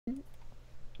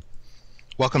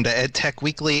Welcome to EdTech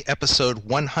Weekly, episode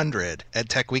 100.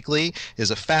 EdTech Weekly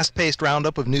is a fast-paced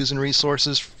roundup of news and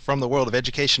resources from the world of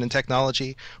education and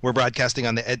technology. We're broadcasting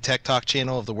on the EdTech Talk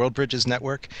channel of the World Bridges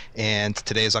Network, and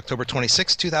today is October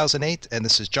 26, 2008, and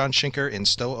this is John Schinker in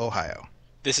Stowe, Ohio.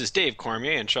 This is Dave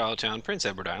Cormier in Charlottetown, Prince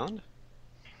Edward Island.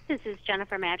 This is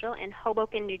Jennifer Madrill in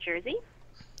Hoboken, New Jersey.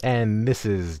 And this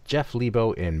is Jeff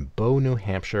Lebow in Bow, New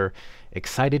Hampshire.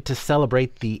 Excited to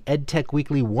celebrate the EdTech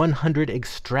Weekly 100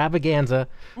 extravaganza,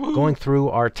 going through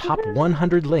our top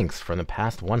 100 links from the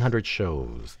past 100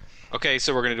 shows. Okay,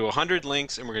 so we're going to do 100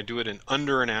 links, and we're going to do it in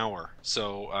under an hour.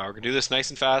 So we're going to do this nice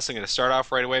and fast. I'm going to start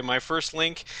off right away. My first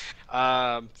link,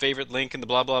 favorite link in the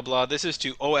blah, blah, blah. This is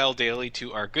to OL Daily,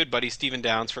 to our good buddy Stephen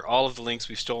Downs, for all of the links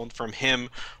we've stolen from him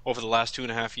over the last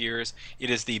 2.5 years. It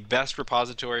is the best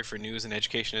repository for news and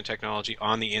education and technology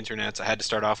on the internet. So I had to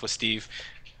start off with Steve.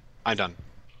 I'm done.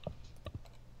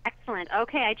 Excellent.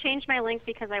 Okay, I changed my link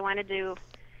because I wanted to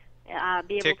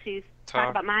be able to talk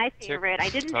about my favorite. I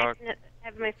didn't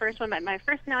have my first one, but my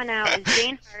first now is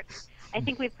Jane Hart. I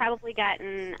think we've probably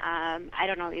gotten, I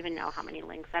don't even know how many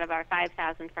links out of our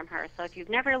 5,000 from her. So if you've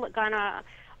never gone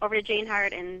over to Jane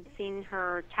Hart and seen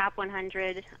her top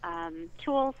 100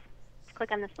 tools,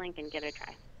 click on this link and give it a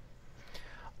try.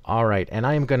 All right, and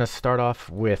I am going to start off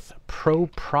with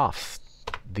ProProfs,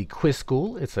 the quiz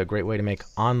school. It's a great way to make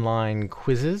online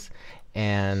quizzes.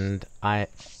 And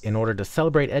in order to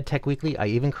celebrate EdTech Weekly, I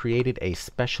even created a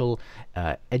special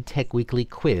EdTech Weekly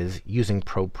quiz using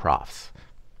ProProfs.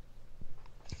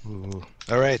 Ooh.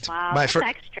 All right. Wow, that's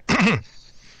extra.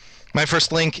 My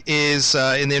first link is,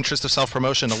 in the interest of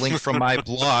self-promotion, a link from my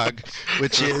blog,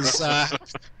 which is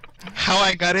how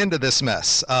I got into this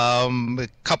mess. A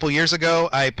couple years ago,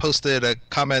 I posted a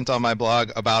comment on my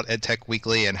blog about EdTech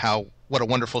Weekly and what a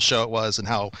wonderful show it was and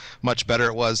how much better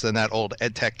it was than that old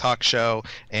EdTech Talk show.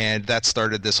 And that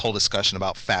started this whole discussion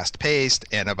about fast-paced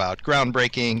and about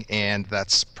groundbreaking, and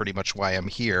that's pretty much why I'm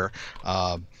here.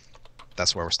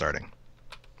 That's where we're starting.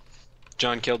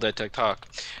 John killed EdTech Talk.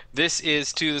 This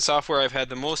is to the software I've had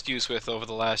the most use with over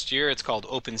the last year. It's called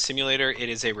Open Simulator. It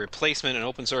is a replacement, an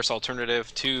open source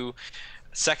alternative to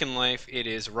Second Life. It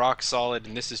is rock solid,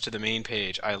 and this is to the main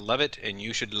page. I love it, and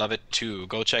you should love it too.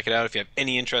 Go check it out if you have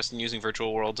any interest in using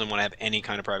virtual worlds and want to have any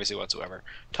kind of privacy whatsoever.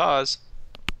 Taz.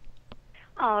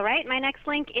 All right, my next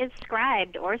link is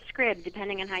Scribed, or Scribd,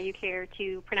 depending on how you care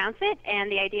to pronounce it.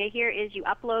 And the idea here is you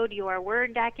upload your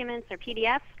Word documents or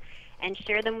PDFs and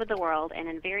share them with the world in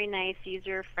a very nice,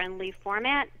 user-friendly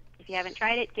format. If you haven't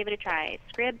tried it, give it a try.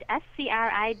 Scribd,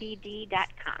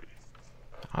 SCRIBD.com.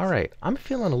 All right, I'm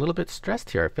feeling a little bit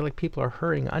stressed here. I feel like people are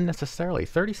hurrying unnecessarily.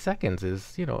 30 seconds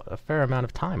is, a fair amount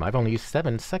of time. I've only used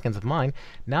 7 seconds of mine.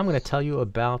 Now I'm going to tell you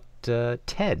about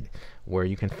TED, where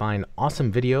you can find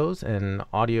awesome videos and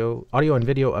audio and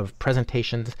video of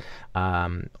presentations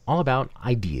all about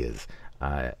ideas.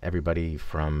 Everybody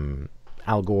from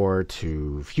Al Gore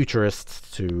to futurists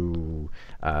to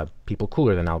people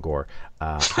cooler than Al Gore.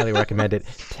 Highly recommend it,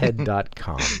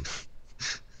 TED.com.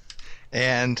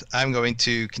 And I'm going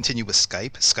to continue with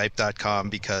Skype, Skype.com,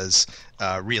 because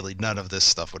really none of this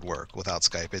stuff would work without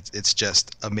Skype. It's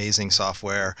just amazing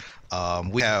software.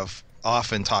 We have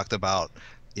often talked about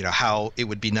how it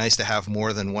would be nice to have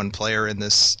more than one player in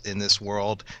this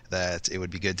world, that it would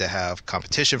be good to have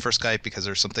competition for Skype because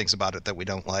there's some things about it that we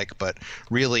don't like, but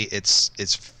really it's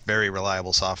very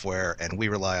reliable software, and we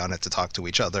rely on it to talk to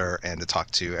each other and to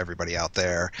talk to everybody out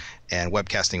there, and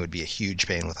webcasting would be a huge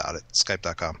pain without it.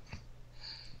 Skype.com.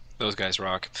 Those guys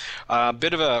rock.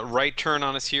 Bit of a right turn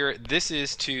on us here. This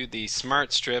is to the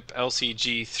Smart Strip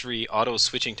LCG3 auto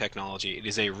switching technology. It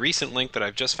is a recent link that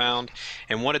I've just found,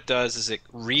 and what it does is it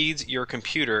reads your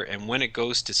computer, and when it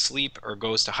goes to sleep or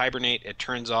goes to hibernate, it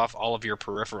turns off all of your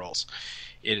peripherals.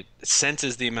 It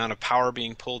senses the amount of power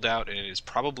being pulled out, and it is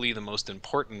probably the most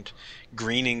important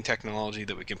greening technology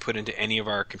that we can put into any of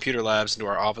our computer labs, into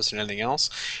our office, and anything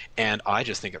else. And I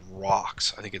just think it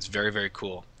rocks. I think it's very, very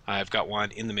cool. I've got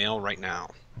one in the mail right now.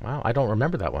 Wow, I don't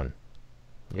remember that one.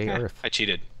 Yay, Earth. I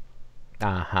cheated.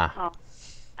 Uh-huh. Oh,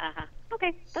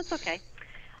 okay, that's okay.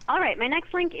 All right, my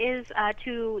next link is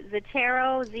to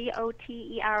Zotero,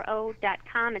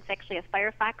 Zotero.com. It's actually a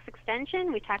Firefox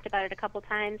extension. We talked about it a couple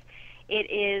times. It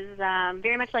is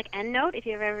very much like EndNote, if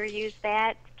you've ever used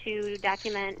that to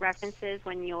document references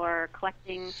when you're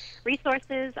collecting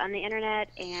resources on the internet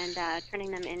and turning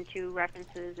them into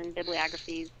references and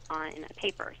bibliographies on a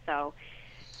paper. So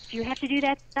if you have to do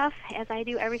that stuff, as I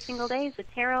do every single day,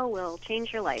 Zotero will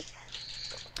change your life.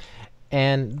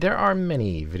 And there are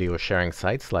many video sharing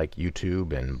sites like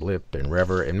YouTube and Blip and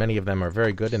Rever, and many of them are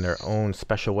very good in their own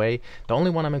special way. The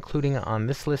only one I'm including on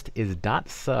this list is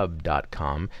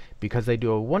 .sub.com because they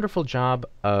do a wonderful job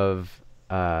of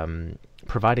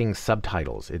providing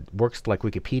subtitles. It works like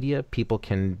Wikipedia. People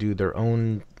can do their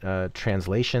own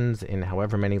translations in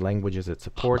however many languages it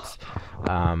supports.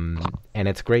 And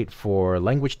it's great for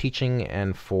language teaching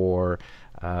and for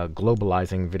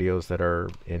globalizing videos that are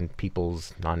in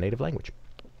people's non-native language.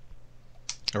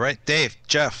 All right, Dave,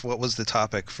 Jeff, what was the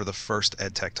topic for the first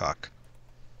EdTech Talk?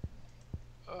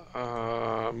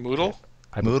 Moodle?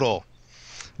 Moodle.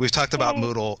 We've talked about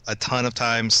Moodle a ton of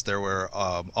times. There were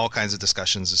all kinds of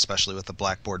discussions, especially with the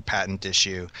Blackboard patent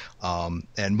issue. And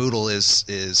Moodle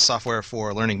is software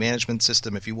for a learning management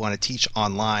system. If you want to teach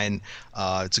online,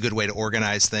 it's a good way to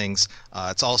organize things.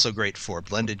 It's also great for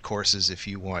blended courses if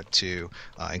you want to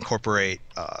incorporate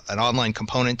an online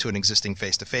component to an existing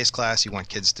face-to-face class. You want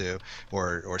kids to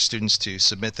or students to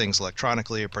submit things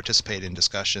electronically or participate in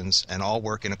discussions and all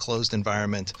work in a closed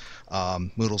environment.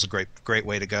 Moodle's a great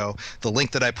way to go. The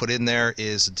link that I put in there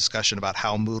is a discussion about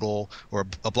how Moodle, or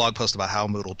a blog post about how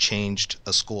Moodle changed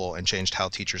a school and changed how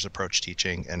teachers approach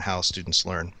teaching and how students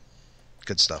learn.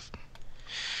 Good stuff.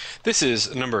 This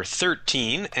is number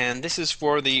 13, and this is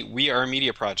for the We Are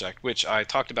Media project, which I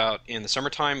talked about in the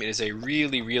summertime. It is a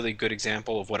really, really good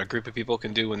example of what a group of people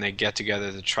can do when they get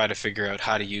together to try to figure out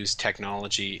how to use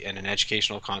technology and an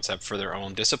educational concept for their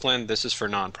own discipline. This is for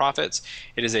nonprofits.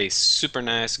 It is a super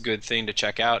nice, good thing to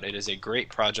check out. It is a great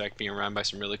project being run by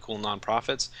some really cool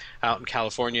nonprofits out in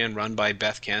California and run by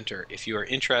Beth Cantor. If you are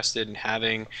interested in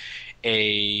having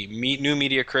a new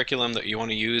media curriculum that you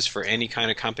want to use for any kind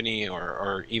of company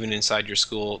or even inside your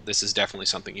school, this is definitely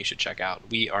something you should check out.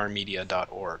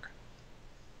 wearemedia.org.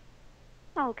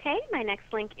 Okay, my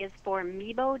next link is for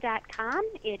Lebow.com.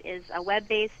 It is a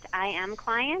web-based IM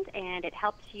client, and it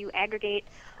helps you aggregate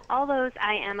all those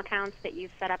IM accounts that you've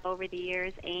set up over the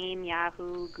years, AIM,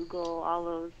 Yahoo, Google, all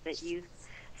those that you've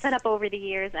set up over the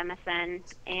years, MSN,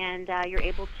 and you're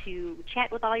able to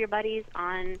chat with all your buddies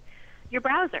on your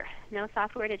browser. No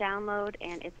software to download,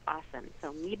 and it's awesome.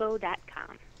 So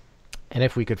Lebow.com. And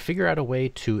if we could figure out a way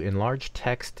to enlarge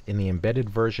text in the embedded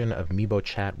version of Meebo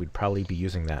Chat, we'd probably be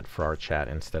using that for our chat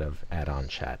instead of add-on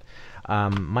chat.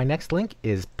 My next link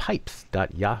is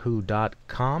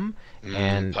pipes.yahoo.com,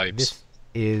 and this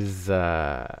is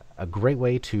a great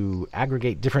way to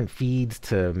aggregate different feeds,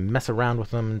 to mess around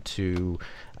with them, to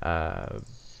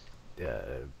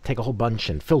take a whole bunch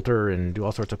and filter and do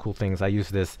all sorts of cool things. I use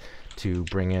this to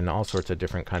bring in all sorts of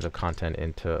different kinds of content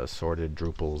into assorted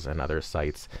Drupals and other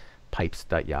sites.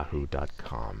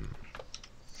 Pipes.yahoo.com.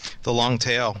 The long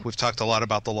tail. We've talked a lot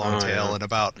about the long tail and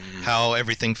about how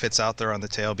everything fits out there on the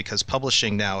tail, because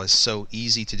publishing now is so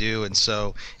easy to do and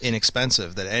so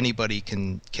inexpensive that anybody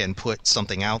can put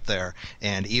something out there.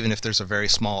 And even if there's a very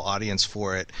small audience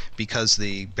for it, because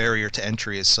the barrier to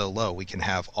entry is so low, we can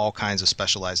have all kinds of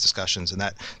specialized discussions. And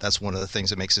that's one of the things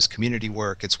that makes this community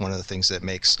work. It's one of the things that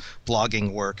makes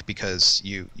blogging work, because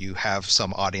you have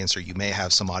some audience, or you may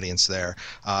have some audience there.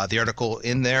 The article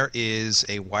in there is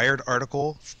a Wired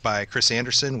article by Chris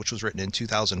Anderson, which was written in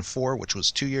 2004, which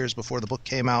was 2 years before the book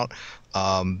came out.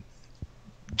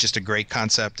 Just a great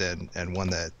concept, and one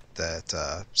that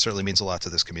certainly means a lot to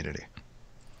this community.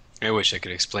 I wish I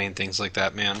could explain things like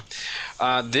that, man.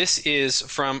 This is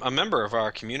from a member of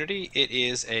our community. It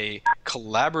is a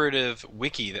collaborative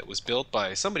wiki that was built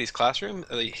by somebody's classroom.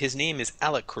 His name is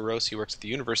Alec Kuros. He works at the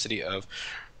University of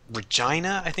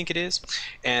Regina, I think it is,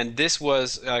 and this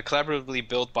was collaboratively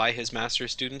built by his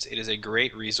master's students. It is a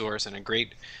great resource and a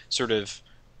great sort of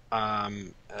a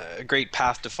great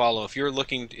path to follow. If you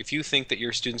think that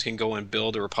your students can go and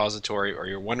build a repository, or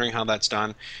you're wondering how that's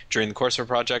done during the course of a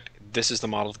project, this is the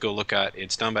model to go look at.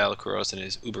 It's done by Alec Kuros and it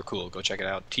is uber cool. Go check it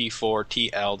out.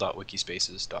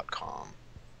 t4tl.wikispaces.com.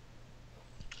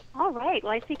 All right.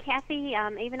 Well, I see Kathy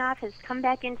Avanoff has come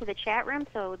back into the chat room,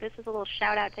 so this is a little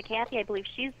shout-out to Kathy. I believe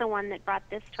she's the one that brought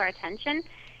this to our attention.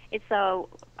 It's a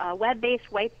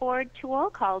web-based whiteboard tool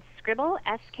called Scribble,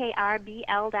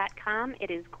 skrbl.com.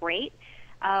 It is great.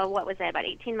 What was that, about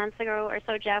 18 months ago or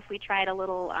so, Jeff? We tried a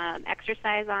little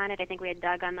exercise on it. I think we had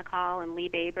Doug on the call and Lee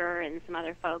Baber and some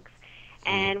other folks.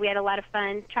 And we had a lot of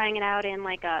fun trying it out in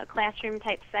like a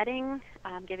classroom-type setting,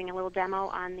 giving a little demo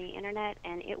on the Internet,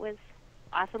 and it was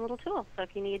awesome little tool. So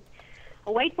if you need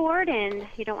a whiteboard and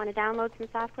you don't want to download some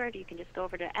software, you can just go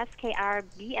over to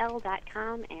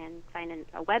skrbl.com and find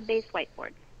a web-based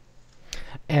whiteboard.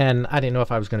 And I didn't know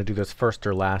if I was going to do this first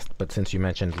or last, but since you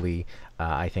mentioned Lee,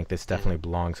 I think this definitely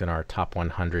belongs in our top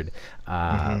 100.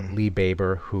 Lee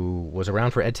Baber, who was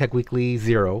around for EdTech Weekly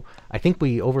 0. I think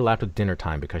we overlapped with dinner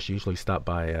time because she usually stopped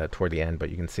by toward the end, but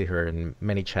you can see her in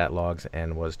many chat logs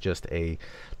and was just a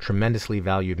tremendously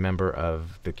valued member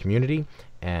of the community,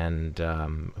 and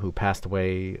who passed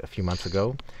away a few months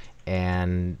ago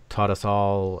and taught us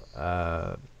all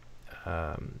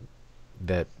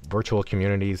that virtual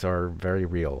communities are very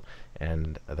real,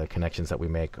 and the connections that we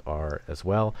make are as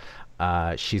well.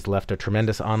 She's left a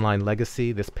tremendous online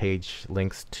legacy. This page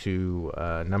links to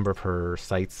a number of her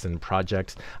sites and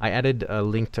projects. I added a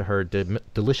link to her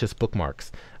Delicious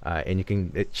bookmarks, and you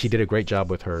can. She did a great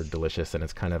job with her Delicious, and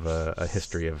it's kind of a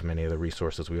history of many of the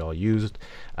resources we all used.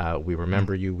 We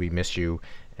remember you, we miss you,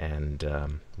 and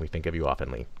we think of you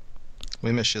often, Lee.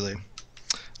 We miss you, Lee.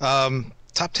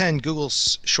 Top 10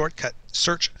 Google's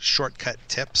search shortcut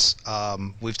tips.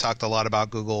 We've talked a lot about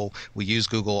Google. We use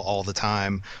Google all the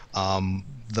time.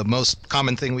 The most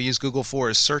common thing we use Google for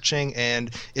is searching,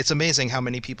 and it's amazing how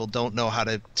many people don't know how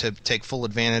to take full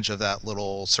advantage of that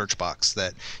little search box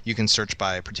that you can search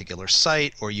by a particular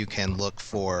site, or you can look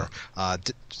for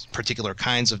particular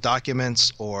kinds of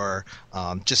documents, or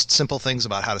just simple things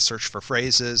about how to search for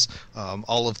phrases.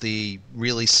 All of the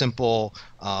really simple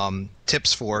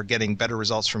tips for getting better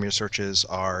results from your searches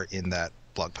are in that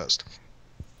blog post.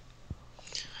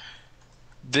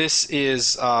 This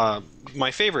is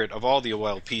my favorite of all the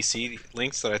OLPC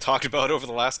links that I talked about over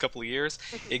the last couple of years.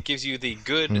 It gives you the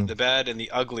good, the bad, and the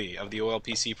ugly of the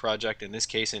OLPC project, in this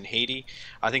case in Haiti.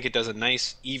 I think it does a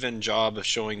nice, even job of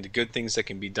showing the good things that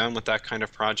can be done with that kind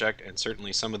of project, and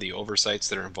certainly some of the oversights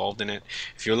that are involved in it.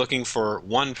 If you're looking for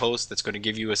one post that's going to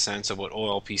give you a sense of what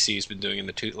OLPC has been doing in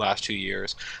the last 2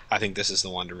 years, I think this is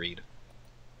the one to read.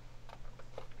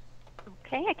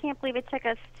 Okay, I can't believe it took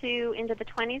us into the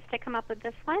 20s to come up with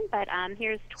this one, but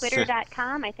here's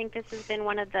Twitter.com. I think this has been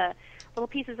one of the little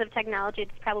pieces of technology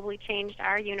that's probably changed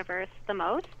our universe the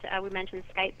most. We mentioned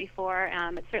Skype before,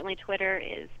 but certainly Twitter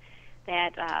is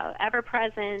that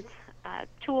ever-present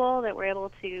tool that we're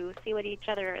able to see what each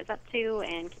other is up to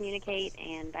and communicate,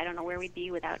 and I don't know where we'd be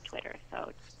without Twitter.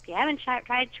 So if you haven't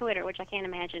tried Twitter, which I can't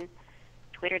imagine,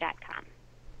 Twitter.com.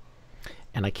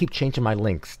 And I keep changing my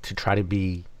links to try to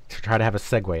have a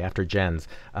segue after Jen's.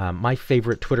 My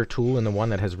favorite Twitter tool, and the one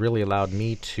that has really allowed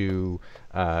me to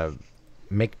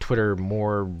make Twitter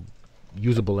more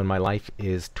usable in my life,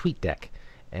 is TweetDeck.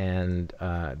 And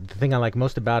the thing I like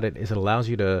most about it is it allows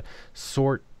you to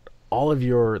sort all of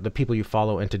the people you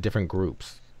follow into different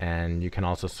groups. And you can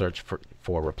also search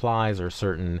for replies or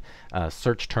certain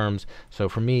search terms. So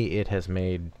for me, it has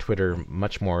made Twitter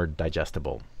much more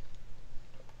digestible.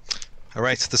 All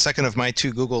right, so the second of my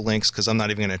 2 Google links, because I'm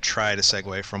not even going to try to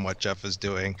segue from what Jeff is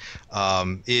doing,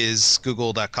 is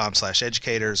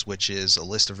google.com/educators, which is a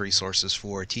list of resources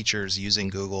for teachers using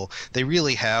Google. They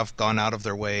really have gone out of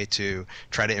their way to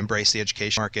try to embrace the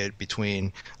education market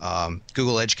between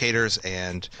Google Educators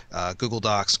and Google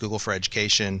Docs, Google for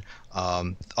Education,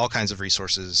 all kinds of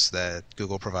resources that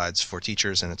Google provides for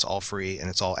teachers, and it's all free and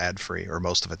it's all ad-free, or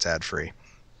most of it's ad-free.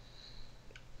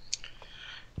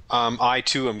 I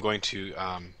too am going to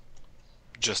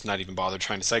just not even bother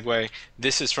trying to segue.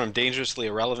 This is from Dangerously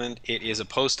Irrelevant. It is a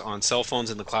post on cell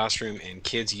phones in the classroom and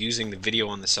kids using the video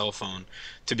on the cell phone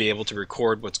to be able to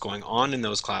record what's going on in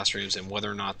those classrooms and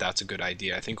whether or not that's a good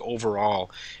idea. I think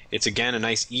overall it's again a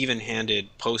nice even-handed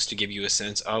post to give you a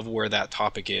sense of where that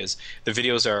topic is. The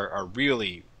videos are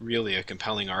really, really a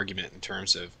compelling argument in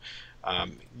terms of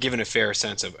given a fair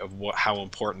sense of how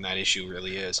important that issue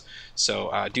really is.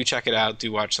 So do check it out,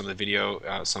 do watch some of the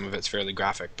video. Some of it's fairly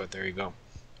graphic, but there you go.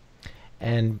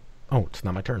 And, oh, it's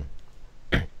not my turn.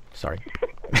 Sorry.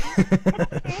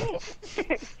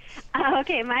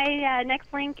 Okay, my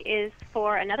next link is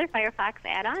for another Firefox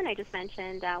add-on. I just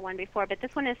mentioned one before, but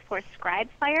this one is for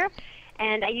ScribeFire.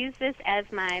 And I use this as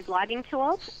my blogging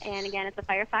tool. And again, it's a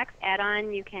Firefox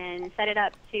add-on. You can set it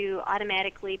up to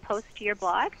automatically post to your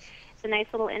blog. It's a nice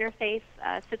little interface,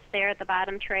 sits there at the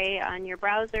bottom tray on your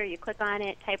browser. You click on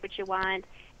it, type what you want,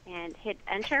 and hit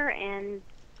enter, and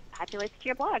populates to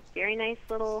your blog. Very nice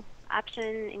little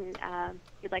option. And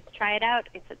if you'd like to try it out,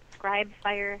 it's at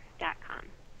scribefire.com.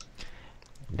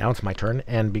 Now it's my turn,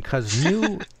 and because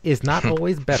new is not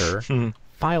always better,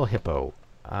 FileHippo.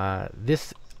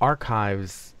 This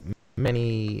archives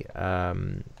many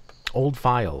old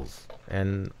files,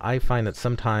 and I find that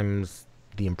sometimes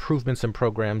the improvements in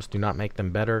programs do not make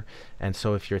them better. And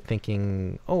so if you're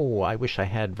thinking, oh, I wish I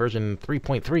had version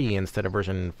 3.3 instead of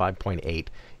version 5.8,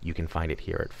 you can find it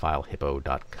here at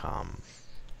filehippo.com.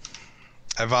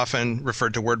 I've often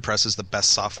referred to WordPress as the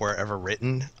best software ever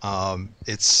written.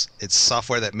 It's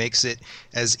software that makes it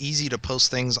as easy to post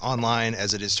things online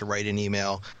as it is to write an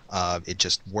email. It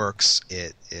just works.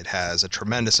 It has a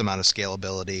tremendous amount of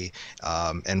scalability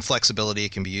and flexibility.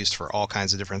 It can be used for all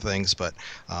kinds of different things, but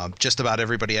just about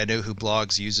everybody I know who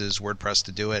blogs uses WordPress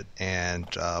to do it, and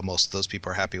most of those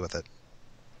people are happy with it.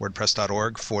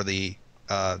 WordPress.org for the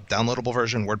downloadable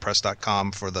version,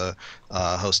 WordPress.com for the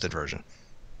hosted version.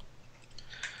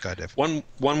 Go ahead, Dave.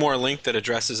 One more link that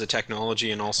addresses the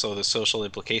technology and also the social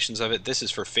implications of it. This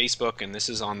is for Facebook, and this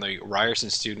is on the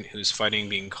Ryerson student who's fighting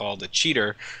being called a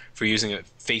cheater for using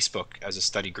Facebook as a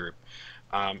study group.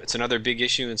 It's another big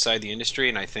issue inside the industry,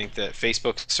 and I think that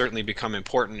Facebook's certainly become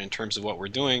important in terms of what we're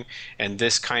doing, and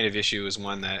this kind of issue is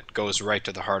one that goes right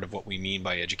to the heart of what we mean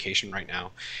by education right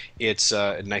now. It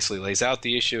nicely lays out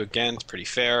the issue. Again, it's pretty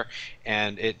fair,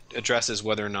 and it addresses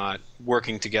whether or not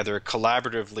working together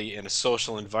collaboratively in a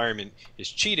social environment is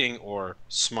cheating or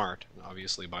smart.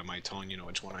 Obviously, by my tone, you know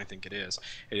which one I think it is.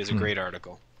 It is a great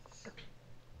article.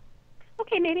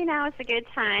 Okay, maybe now is a good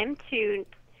time to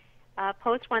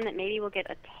post one that maybe we'll get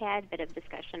a tad bit of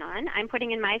discussion on. I'm putting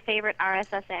in my favorite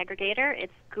RSS aggregator.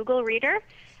 It's Google Reader.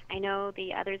 I know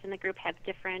the others in the group have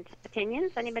different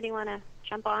opinions. Anybody want to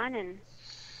jump on and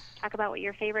talk about what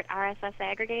your favorite RSS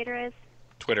aggregator is?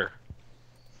 Twitter.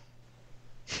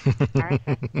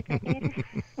 RSS aggregator?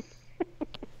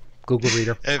 Google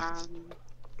Reader.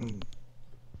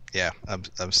 Yeah,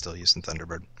 I'm still using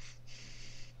Thunderbird.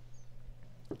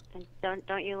 And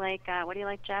don't you like, what do you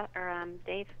like, Jeff or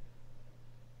Dave?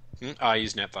 I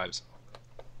use Net5s.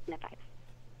 Net5s.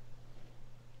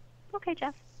 Okay,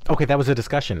 Jeff. Okay, that was a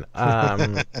discussion. Well,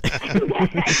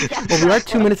 we are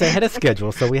 2 minutes ahead of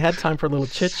schedule, so we had time for a little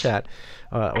chit-chat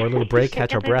or a little break,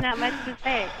 catch our breath. There's not much to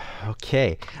say.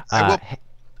 Okay. I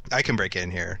can break in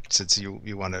here since you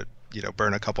want to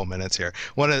burn a couple minutes here.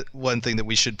 One thing that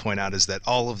we should point out is that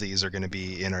all of these are going to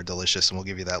be in our Delicious, and we'll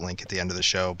give you that link at the end of the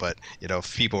show. But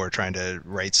if people are trying to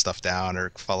write stuff down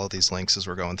or follow these links as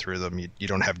we're going through them, you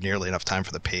don't have nearly enough time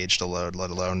for the page to load,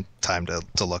 let alone time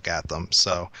to look at them.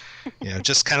 So,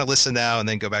 just kind of listen now and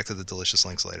then go back to the Delicious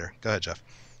links later. Go ahead, Jeff.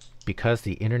 Because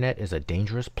the internet is a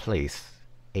dangerous place,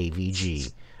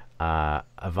 AVG, a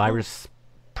virus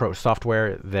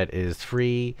software that is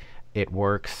free. It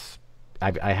works.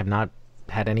 I have not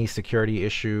had any security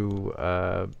issue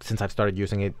since I've started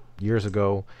using it years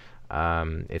ago.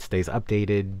 It stays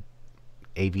updated.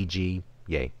 AVG,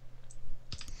 yay.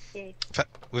 Yay.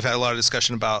 We've had a lot of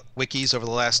discussion about wikis over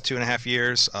the last 2.5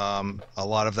 years. A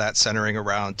lot of that centering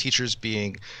around teachers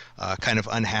being kind of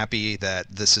unhappy that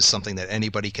this is something that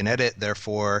anybody can edit,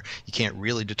 therefore you can't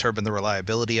really determine the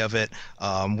reliability of it.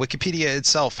 Wikipedia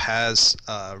itself has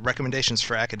recommendations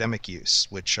for academic use,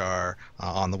 which are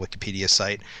on the Wikipedia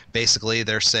site. Basically,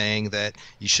 they're saying that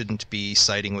you shouldn't be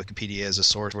citing Wikipedia as a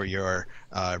source for your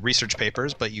research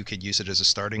papers, but you could use it as a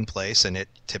starting place, and it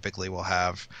typically will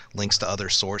have links to other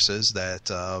sources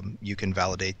that you can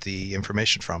validate the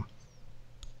information from.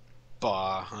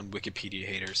 Bah on Wikipedia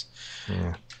haters.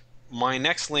 Yeah. My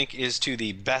next link is to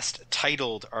the best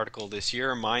titled article this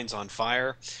year, Minds on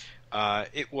Fire.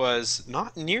 It was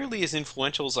not nearly as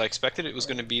influential as I expected it was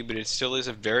going to be, but it still is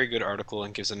a very good article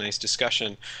and gives a nice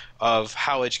discussion of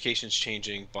how education is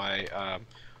changing by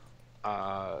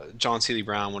John Seeley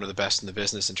Brown, one of the best in the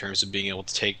business in terms of being able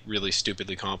to take really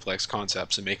stupidly complex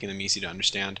concepts and making them easy to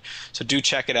understand. So do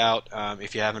check it out.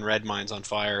 If you haven't read Minds on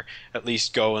Fire, at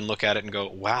least go and look at it and go,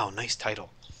 wow, nice title.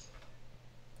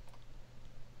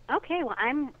 Okay, well,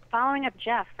 I'm following up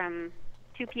Jeff from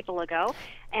 2 people ago,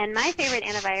 and my favorite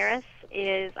antivirus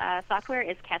software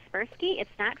is Kaspersky.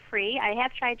 It's not free. I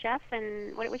have tried Jeff's,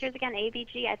 and what was yours again?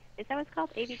 AVG? Is that what it's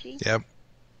called? AVG? Yep.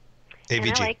 AVG.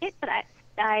 And I like it, but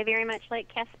I very much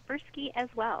like Kaspersky as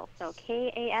well. So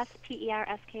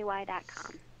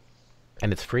KASPERSKY.com.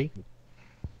 And it's free?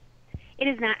 It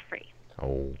is not free.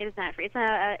 Oh. It is not free.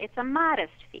 It's a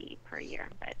modest fee per year,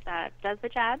 but it does the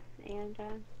job, and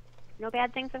no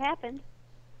bad things have happened.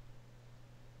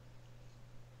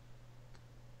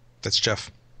 That's Jeff.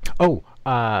 Oh,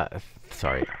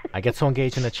 sorry. I get so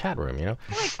engaged in the chat room,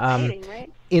 Exciting,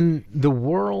 right? In the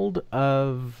world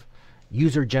of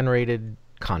user-generated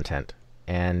content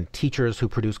and teachers who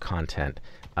produce content,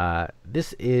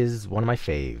 this is one of my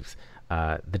faves.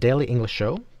 The Daily English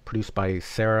Show, produced by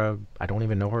Sarah, I don't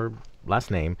even know her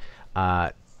last name,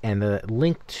 and the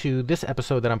link to this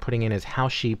episode that I'm putting in is how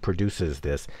she produces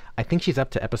this. I think she's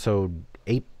up to episode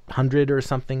 800 or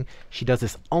something. She does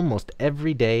this almost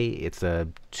every day. It's a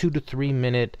 2 to 3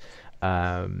 minute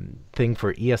thing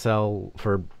for ESL,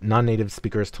 for non-native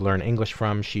speakers to learn English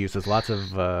from. She uses lots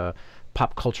of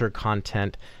pop culture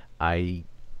content. I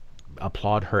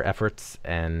applaud her efforts,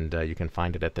 and you can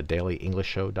find it at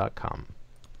thedailyenglishtshow.com.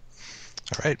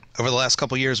 All right. Over the last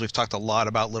couple of years, we've talked a lot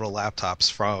about little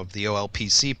laptops, from the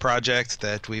OLPC project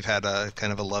that we've had a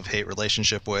kind of a love-hate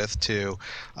relationship with, to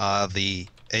the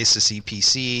Asus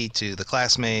EPC, to the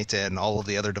Classmate, and all of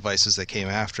the other devices that came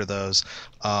after those.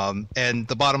 And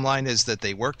the bottom line is that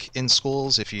they work in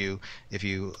schools if you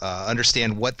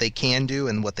understand what they can do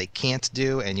and what they can't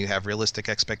do, and you have realistic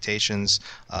expectations.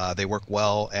 They work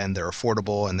well, and they're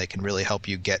affordable, and they can really help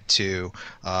you get to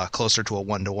closer to a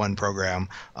one-to-one program.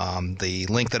 The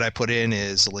link that I put in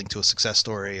is a link to a success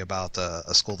story about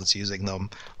a school that's using them.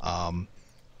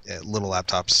 Little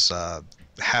laptops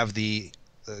have the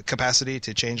capacity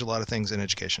to change a lot of things in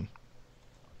education.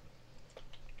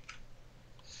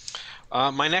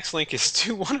 My next link is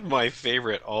to one of my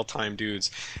favorite all-time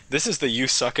dudes. This is the "You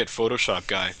Suck at Photoshop"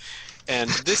 guy, and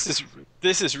this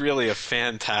is really a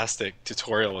fantastic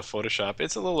tutorial of Photoshop.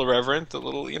 It's a little irreverent, a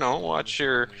little, watch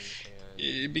your.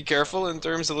 Be careful in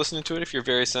terms of listening to it if you're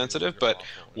very sensitive, but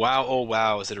wow, oh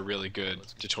wow, is it a really good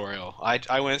tutorial.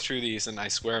 I went through these, and I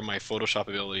swear my Photoshop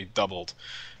ability doubled.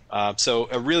 So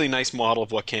a really nice model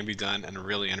of what can be done, and a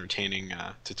really entertaining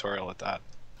tutorial at that.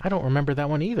 I don't remember that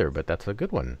one either, but that's a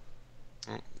good one.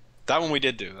 That one we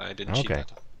did do. I didn't cheat that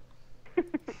time.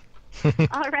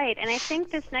 All right, and I think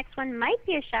this next one might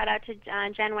be a shout-out to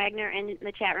Jen Wagner in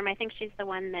the chat room. I think she's the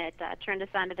one that turned us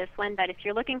on to this one, but if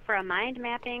you're looking for a mind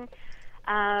mapping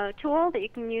tool that you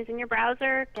can use in your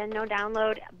browser, then no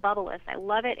download, Bubbleless. I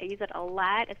love it. I use it a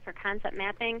lot. It's for concept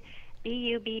mapping,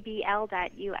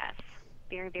 bubbl.us.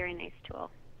 Very, very nice tool.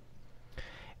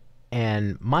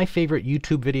 And my favorite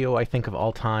YouTube video, I think, of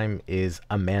all time is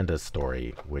Amanda's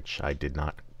story, which I did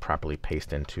not properly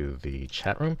paste into the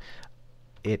chat room.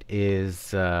 It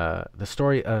is the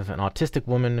story of an autistic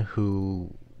woman who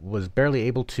was barely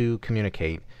able to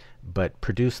communicate, but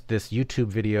produced this YouTube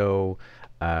video,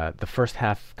 the first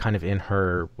half kind of in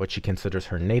her, what she considers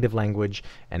her native language,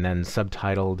 and then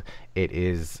subtitled. It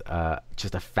is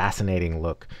just a fascinating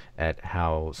look at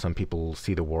how some people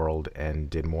see the world, and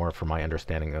did more for my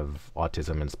understanding of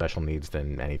autism and special needs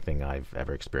than anything I've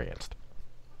ever experienced.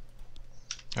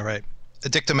 All right.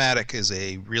 Addictomatic is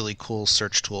a really cool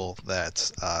search tool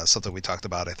that's something we talked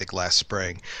about, I think, last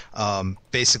spring.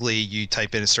 Basically, you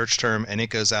type in a search term, and it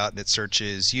goes out and it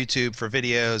searches YouTube for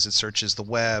videos, it searches the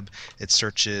web, it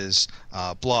searches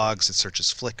blogs, it searches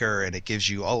Flickr, and it gives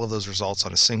you all of those results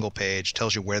on a single page,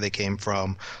 tells you where they came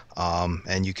from,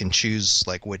 and you can choose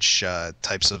like which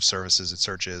types of services it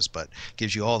searches, but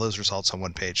gives you all those results on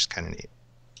one page. It's kind of neat.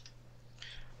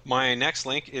 My next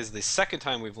link is the second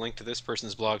time we've linked to this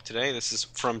person's blog today. This is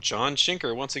from John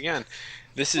Schinker once again.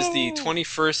 This is the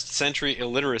 21st Century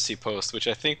Illiteracy post, which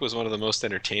I think was one of the most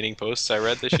entertaining posts I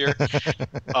read this year.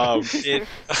 It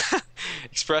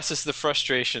expresses the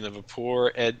frustration of a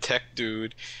poor ed tech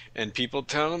dude, and people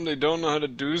tell him they don't know how to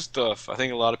do stuff. I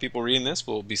think a lot of people reading this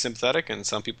will be sympathetic, and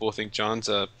some people will think John's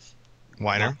a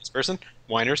whiner person.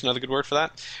 Whiner's another good word for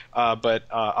that. But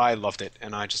I loved it,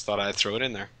 and I just thought I'd throw it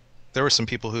in there. There were some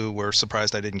people who were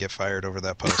surprised I didn't get fired over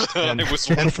that post. And,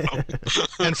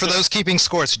 and for those keeping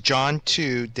score, it's John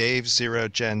 2, Dave 0,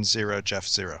 Jen 0, Jeff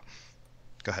 0.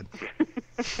 Go ahead.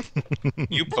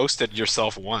 You posted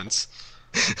yourself once.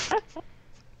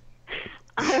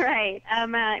 All right.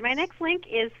 My next link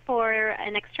is for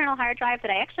an external hard drive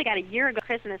that I actually got a year ago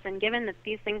Christmas, and given that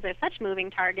these things are such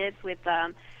moving targets with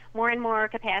more and more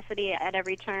capacity at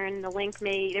every turn, there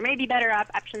may be better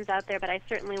options out there, but I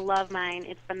certainly love mine.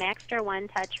 It's the Maxtor One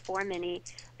Touch 4 Mini.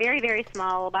 Very, very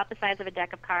small, about the size of a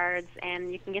deck of cards,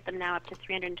 and you can get them now up to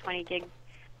 320 gigs.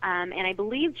 And I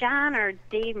believe John or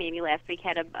Dave maybe last week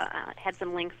had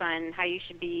some links on how you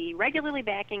should be regularly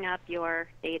backing up your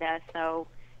data. So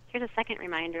here's a second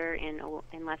reminder in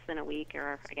less than a week,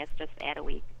 or I guess just add a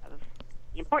week, of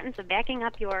the importance of backing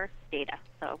up your data.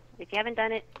 So if you haven't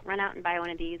done it, run out and buy one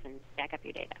of these and back up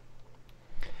your data.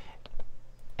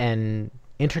 And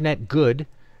Internet Good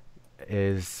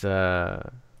is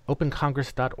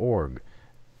opencongress.org.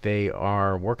 They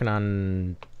are working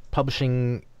on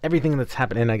publishing everything that's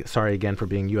happened. And sorry again for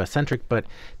being U.S.-centric, but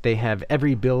they have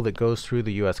every bill that goes through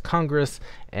the U.S. Congress,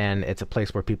 and it's a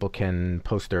place where people can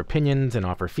post their opinions and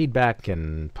offer feedback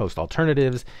and post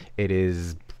alternatives. It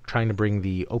is trying to bring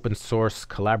the open source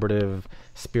collaborative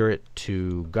spirit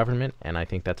to government, and I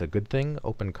think that's a good thing.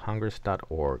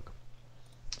 opencongress.org.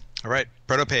 All right,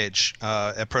 Protopage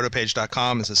at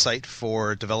protopage.com is a site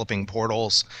for developing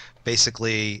portals.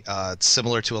 Basically, it's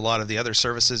similar to a lot of the other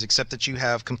services, except that you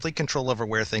have complete control over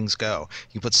where things go.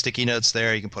 You can put sticky notes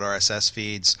there, you can put RSS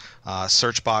feeds,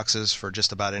 search boxes for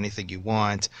just about anything you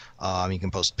want. You can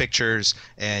post pictures,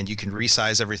 and you can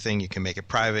resize everything. You can make it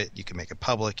private, you can make it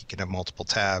public, you can have multiple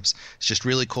tabs. It's just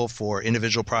really cool for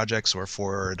individual projects or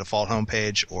for a default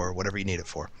homepage or whatever you need it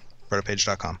for.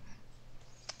 Protopage.com.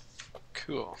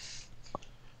 Cool.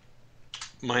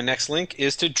 My next link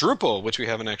is to Drupal, which we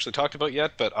haven't actually talked about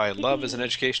yet, but I love as an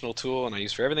educational tool and I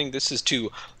use for everything. This is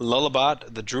to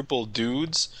Lullabot, the Drupal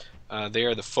dudes. They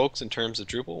are the folks in terms of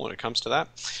Drupal when it comes to that.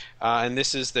 And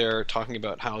this is they're talking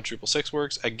about how Drupal 6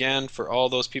 works. Again, for all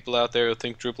those people out there who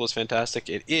think Drupal is fantastic,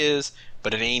 it is,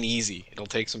 but it ain't easy. It'll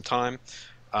take some time.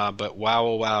 But wow,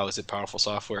 oh wow, is it powerful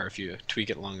software if you tweak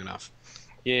it long enough.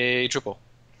 Yay, Drupal.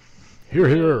 Hear,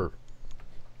 hear.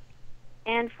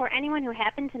 And for anyone who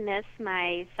happened to miss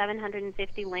my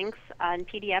 750 links on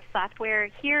PDF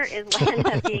software, here is what ends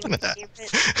up being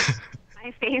my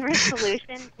favorite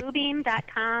solution,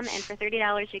 bluebeam.com, and for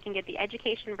 $30 you can get the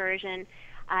education version.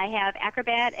 I have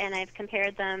Acrobat, and I've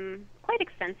compared them quite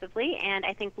extensively, and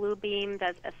I think Bluebeam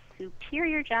does a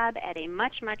superior job at a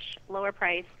much, much lower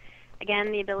price.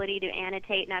 Again, the ability to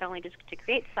annotate, not only just to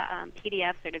create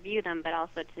PDFs or to view them, but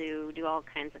also to do all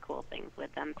kinds of cool things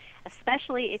with them,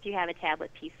 especially if you have a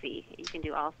tablet PC. You can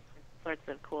do all sorts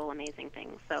of cool, amazing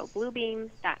things. So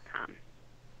bluebeam.com.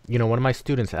 You know, one of my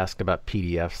students asked about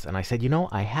PDFs, and I said, you know,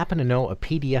 I happen to know a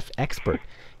PDF expert.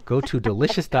 Go to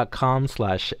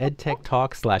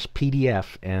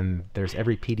delicious.com/edtechtalk/PDF, and there's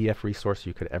every PDF resource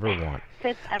you could ever want.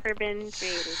 That's ever been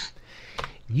created.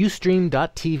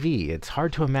 Ustream.tv. It's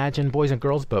hard to imagine, boys and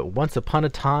girls, but once upon a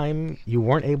time, you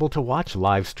weren't able to watch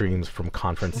live streams from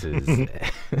conferences.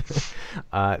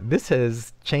 This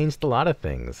has changed a lot of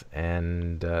things,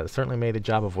 and certainly made the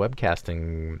job of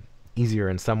webcasting easier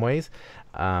in some ways.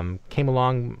 Came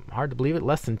along, hard to believe it,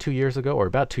 less than 2 years ago, or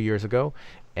about 2 years ago,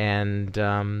 and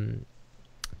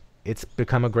it's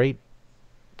become a great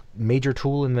major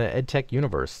tool in the EdTech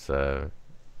universe.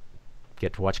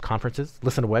 Get to watch conferences,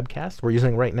 listen to webcasts we're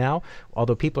using right now,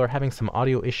 although people are having some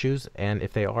audio issues, and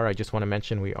if they are, I just want to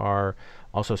mention we are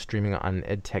also streaming on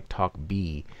EdTech Talk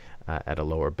B at a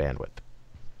lower bandwidth.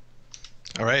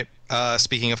 All right.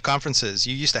 Speaking of conferences,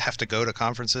 you used to have to go to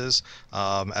conferences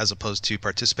as opposed to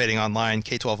participating online.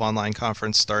 K-12 Online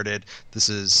Conference started. This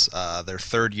is their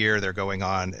third year. They're going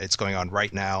on. It's going on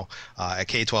right now at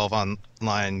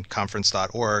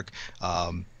k12onlineconference.org,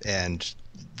 and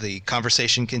the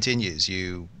conversation continues.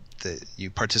 You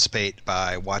participate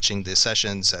by watching the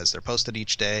sessions as they're posted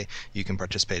each day. You can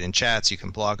participate in chats. You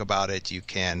can blog about it. You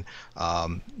can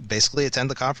basically attend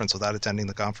the conference without attending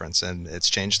the conference, and it's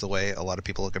changed the way a lot of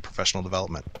people look at professional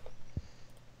development.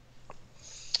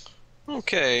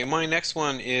 Okay, my next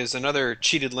one is another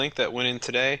cheated link that went in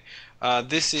today.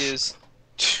 This is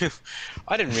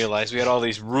I didn't realize we had all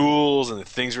these rules and the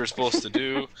things we were supposed to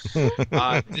do.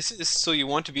 This is so you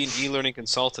want to be an e-learning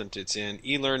consultant. It's in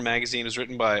eLearn magazine. It was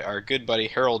written by our good buddy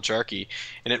Harold Jarkey,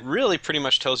 and it really pretty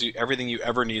much tells you everything you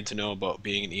ever need to know about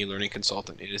being an e-learning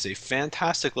consultant. It is a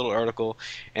fantastic little article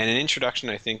and an introduction,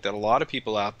 I think, that a lot of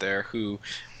people out there who,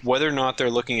 whether or not they're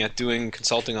looking at doing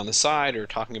consulting on the side or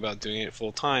talking about doing it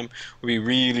full time, will be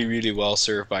really, really well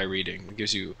served by reading. It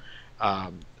gives you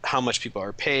how much people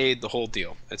are paid, the whole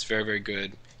deal. It's very, very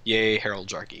good. Yay, Harold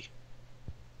Jarkey.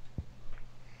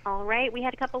 All right, we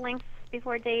had a couple links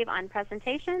before, Dave, on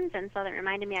presentations, and so that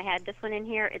reminded me I had this one in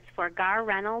here. It's for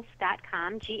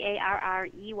garreynolds.com,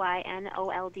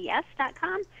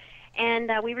 GARREYNOLDS.com,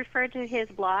 and we referred to his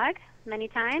blog many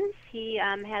times. He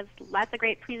has lots of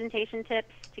great presentation tips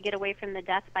to get away from the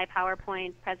death by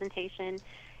PowerPoint presentation,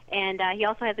 and he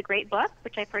also has a great book,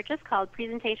 which I purchased, called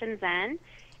Presentation Zen.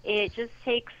 It just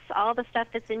takes all the stuff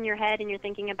that's in your head and you're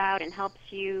thinking about and helps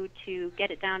you to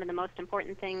get it down to the most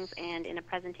important things and in a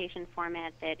presentation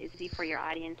format that is easy for your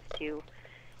audience to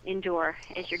endure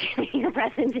as you're giving your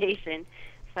presentation.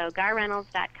 So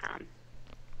garreynolds.com.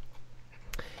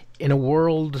 In a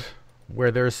world where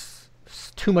there's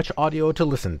too much audio to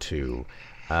listen to,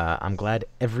 I'm glad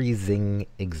EveryZing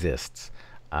exists.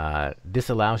 This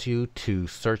allows you to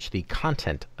search the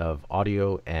content of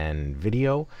audio and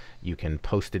video. You can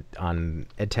post it on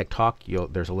EdTech Talk.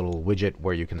 There's a little widget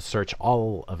where you can search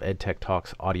all of EdTech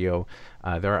Talk's audio.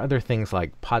 There are other things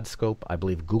like Podscope. I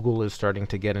believe Google is starting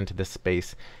to get into this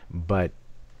space, but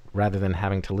rather than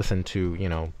having to listen to, you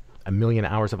know, a million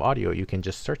hours of audio, you can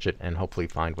just search it and hopefully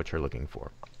find what you're looking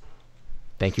for.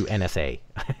 Thank you, NSA.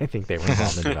 I think they were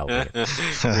involved in developing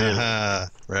it.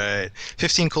 Right.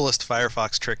 15 coolest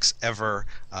Firefox tricks ever.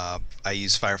 I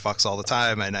use Firefox all the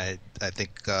time, and I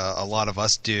think a lot of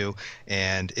us do.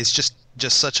 And it's just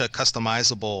such a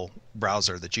customizable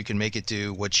browser that you can make it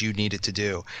do what you need it to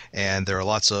do. And there are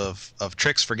lots of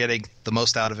tricks for getting the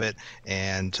most out of it.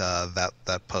 And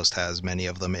that post has many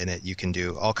of them in it. You can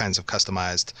do all kinds of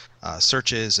customized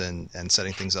searches and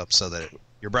setting things up so that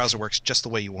your browser works just the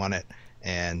way you want it,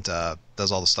 and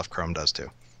does all the stuff Chrome does too.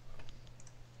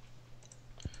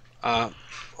 Oh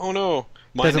no!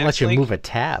 Doesn't let you move a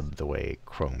tab the way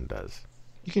Chrome does.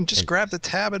 You can just grab the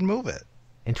tab and move it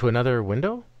into another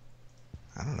window.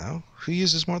 I don't know. Who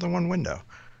uses more than one window?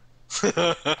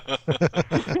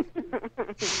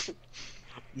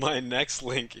 My next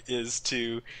link is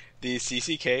to the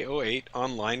CCK08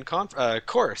 online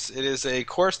course. It is a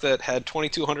course that had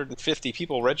 2,250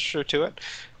 people register to it.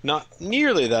 Not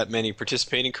nearly that many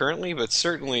participating currently, but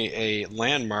certainly a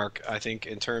landmark, I think,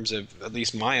 in terms of at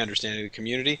least my understanding of the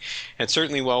community, and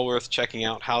certainly well worth checking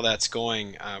out how that's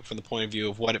going from the point of view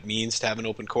of what it means to have an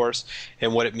open course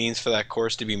and what it means for that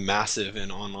course to be massive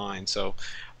and online. So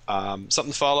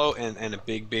something to follow, and a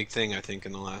big thing, I think,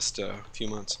 in the last few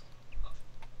months.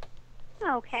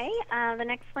 Okay, the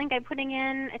next link I'm putting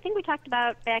in, I think we talked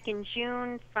about back in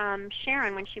June from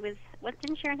Sharon when she was,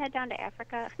 didn't Sharon head down to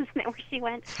Africa? Isn't that where she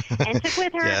went? And took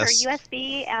with her Yes. her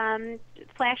USB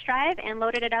flash drive and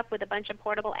loaded it up with a bunch of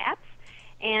portable apps.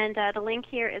 And the link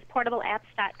here is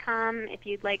portableapps.com if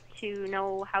you'd like to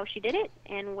know how she did it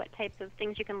and what types of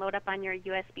things you can load up on your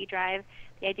USB drive.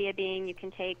 The idea being you can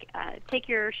take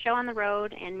your show on the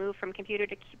road and move from computer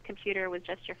to computer with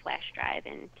just your flash drive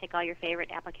and take all your favorite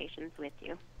applications with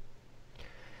you.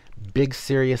 Big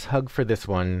serious hug for this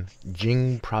one.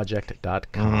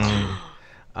 Jingproject.com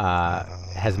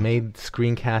has made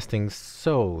screencasting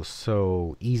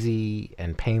so easy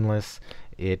and painless.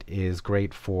 It is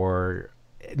great for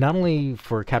not only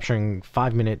for capturing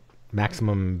 5-minute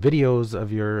maximum videos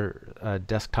of your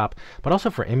desktop, but also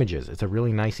for images. It's a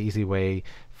really nice, easy way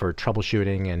for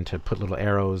troubleshooting and to put little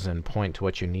arrows and point to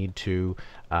what you need to.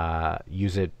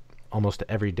 Use it almost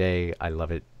every day. I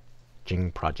love it.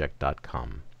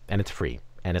 Jingproject.com. And it's free.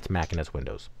 And it's Mac and it's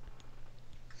Windows.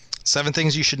 7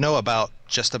 things you should know about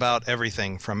just about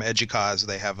everything from Educause.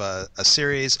 They have a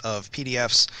series of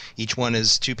PDFs. Each one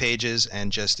is 2 pages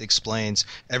and just explains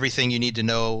everything you need to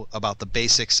know about the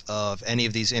basics of any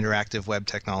of these interactive web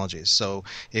technologies. So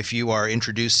if you are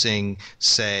introducing,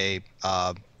 say,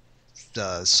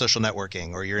 social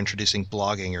networking, or you're introducing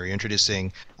blogging, or you're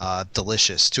introducing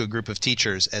Delicious to a group of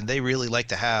teachers, and they really like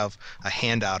to have a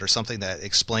handout or something that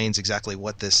explains exactly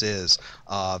what this is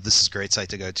a great site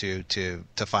to go to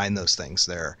find those things.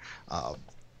 They're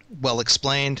well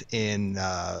explained in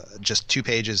just 2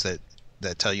 pages that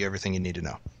tell you everything you need to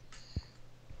know.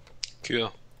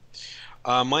 Cool.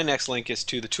 My next link is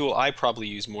to the tool I probably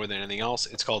use more than anything else.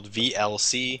 It's called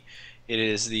VLC. It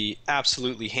is the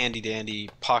absolutely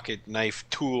handy-dandy pocket knife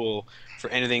tool for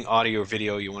anything audio or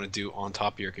video you want to do on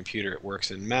top of your computer. It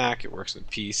works in Mac, it works in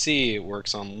PC, it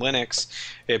works on Linux.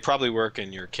 It'd probably work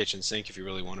in your kitchen sink if you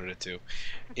really wanted it to.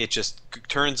 It just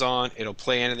turns on, it'll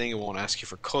play anything, it won't ask you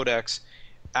for codecs.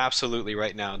 Absolutely,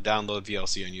 right now, download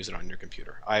VLC and use it on your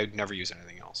computer. I'd never use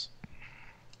anything else.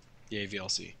 Yay,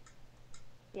 VLC.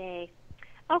 Yay.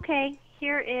 Okay,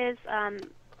 here is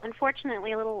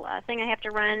unfortunately a little thing I have to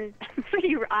run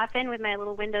pretty often with my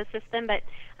little Windows system, but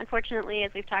unfortunately,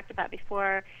 as we've talked about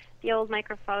before, the old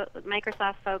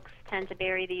Microsoft folks tend to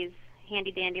bury these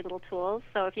handy-dandy little tools.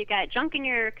 So if you've got junk in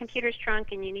your computer's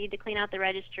trunk and you need to clean out the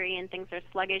registry and things are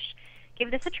sluggish,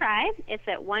 give this a try. It's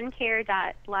at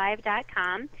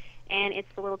onecare.live.com, and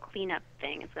it's the little cleanup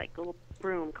thing. It's like a little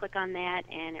broom. Click on that,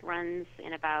 and it runs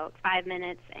in about 5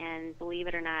 minutes, and believe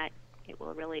it or not, it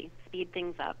will really speed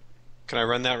things up. Can I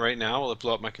run that right now? Will it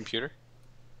blow up my computer?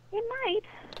 It might.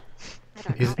 I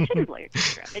don't know. It shouldn't blow your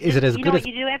computer up. Is it as good as... What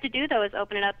you do have to do, though, is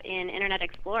open it up in Internet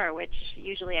Explorer, which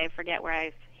usually I forget where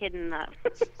I've hidden the,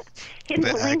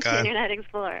 link to Internet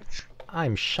Explorer.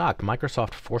 I'm shocked.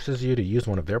 Microsoft forces you to use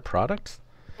one of their products?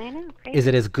 I know. Crazy. Is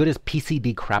it as good as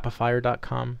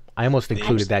PCBcrapifier.com? I almost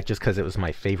included that just because it was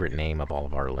my favorite name of all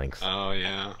of our links. Oh,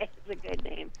 yeah. It's a good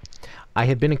name. I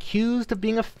have been accused of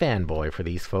being a fanboy for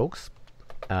these folks.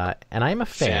 And I'm a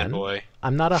fan. Fanboy.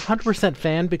 I'm not 100%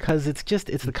 fan because it's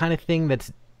the kind of thing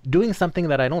that's doing something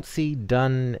that I don't see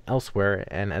done elsewhere,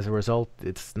 and as a result,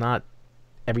 it's not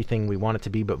everything we want it to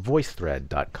be. But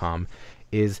VoiceThread.com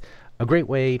is a great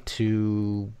way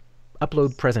to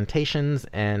upload presentations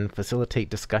and facilitate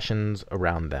discussions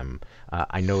around them.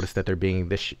 I noticed that they're being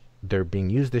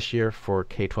used this year for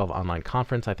K-12 online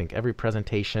conference. I think every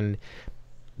presentation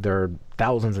There are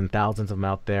thousands and thousands of them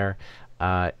out there.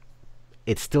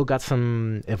 It's still got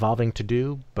some evolving to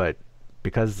do, but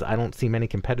because I don't see many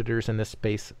competitors in this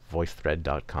space,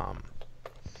 VoiceThread.com.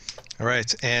 All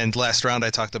right. And last round, I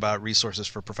talked about resources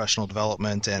for professional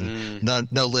development, and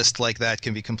no list like that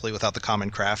can be complete without the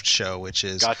Common Craft Show, which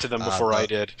is got to them before I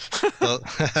did.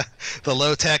 the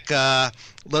low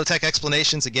tech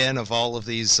explanations again of all of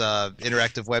these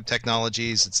interactive web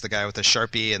technologies. It's the guy with the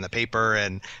Sharpie and the paper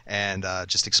and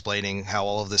just explaining how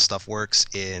all of this stuff works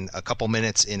in a couple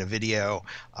minutes in a video.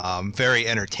 Very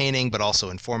entertaining, but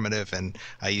also informative, and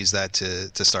I use that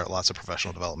to start lots of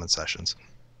professional development sessions.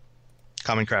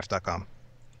 Commoncraft.com.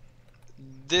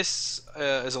 This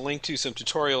is a link to some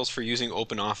tutorials for using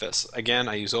OpenOffice. Again,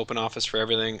 I use OpenOffice for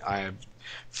everything. I have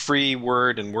free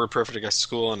Word and WordPerfect at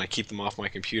school, and I keep them off my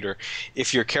computer.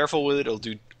 If you're careful with it, it'll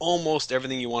do almost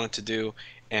everything you want it to do.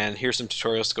 And here's some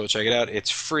tutorials to go check it out.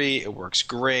 It's free. It works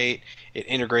great. It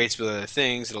integrates with other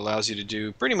things. It allows you to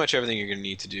do pretty much everything you're going to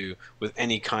need to do with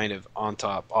any kind of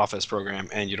on-top Office program,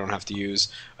 and you don't have to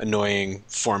use annoying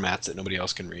formats that nobody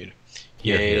else can read.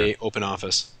 Yay,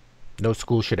 OpenOffice. No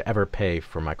school should ever pay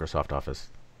for Microsoft Office.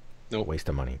 Nope. Waste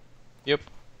of money. Yep.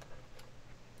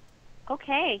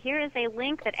 Okay, here is a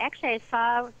link that actually I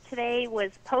saw today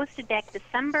was posted back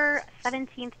December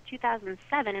 17th,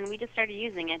 2007, and we just started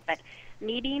using it, but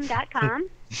mebeam.com.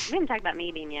 We haven't talked about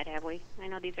Mebeam yet, have we? I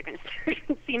know these are going to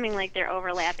start seeming like they're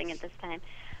overlapping at this time.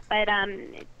 But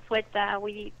it's what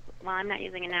well, I'm not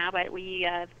using it now, but we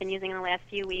have been using in the last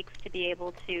few weeks to be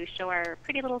able to show our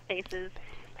pretty little faces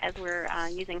as we're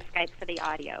using Skype for the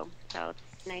audio. So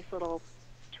it's a nice little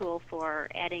tool for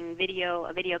adding a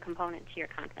video component to your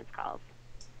conference calls.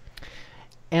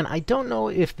 And I don't know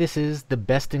if this is the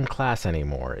best in class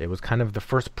anymore. It was kind of the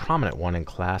first prominent one in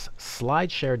class,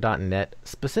 slideshare.net,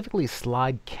 specifically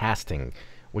slide casting,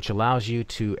 which allows you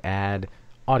to add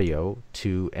audio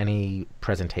to any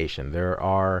presentation. There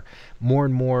are more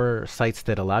and more sites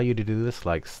that allow you to do this,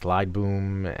 like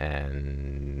SlideBoom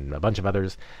and a bunch of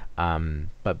others.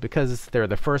 But because they're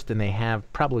the first and they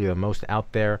have probably the most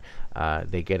out there,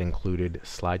 they get included.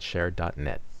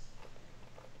 Slideshare.net.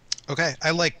 Okay,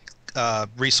 I like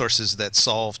resources that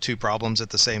solve two problems at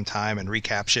the same time, and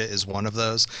reCAPTCHA is one of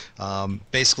those.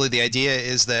 Basically, the idea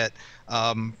is that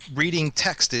reading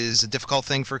text is a difficult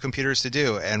thing for computers to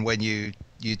do, and when you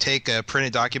take a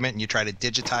printed document and you try to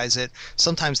digitize it,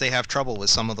 sometimes they have trouble with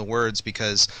some of the words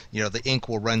because the ink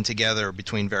will run together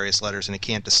between various letters and it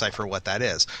can't decipher what that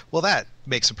is. Well, that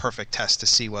makes a perfect test to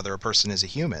see whether a person is a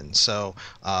human. So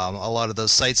a lot of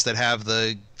those sites that have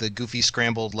the goofy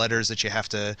scrambled letters that you have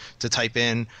to type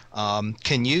in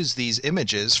can use these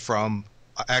images from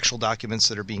actual documents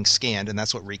that are being scanned, and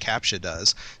that's what reCAPTCHA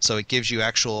does. So it gives you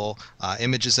actual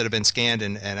images that have been scanned,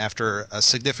 and after a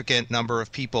significant number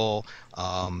of people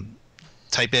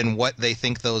type in what they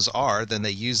think those are, then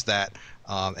they use that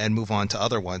and move on to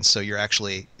other ones. So you're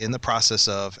actually in the process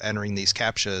of entering these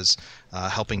CAPTCHAs,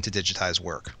 helping to digitize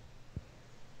work.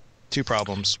 Two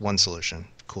problems, one solution.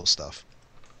 Cool stuff.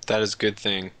 That is a good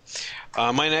thing.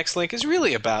 My next link is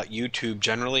really about YouTube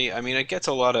generally. I mean, it gets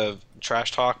a lot of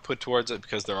trash talk put towards it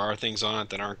because there are things on it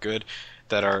that aren't good,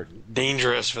 that are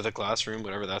dangerous for the classroom,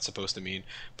 whatever that's supposed to mean.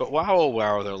 But wow, oh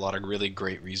wow, there are a lot of really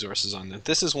great resources on it.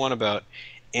 This is one about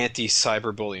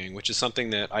anti-cyberbullying, which is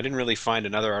something that I didn't really find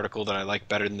another article that I like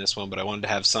better than this one, but I wanted to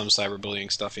have some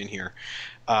cyberbullying stuff in here.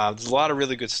 There's a lot of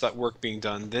really good work being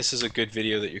done. This is a good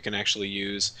video that you can actually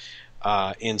use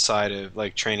inside of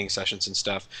like training sessions and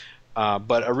stuff.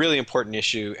 But a really important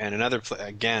issue, and another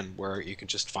again where you can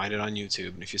just find it on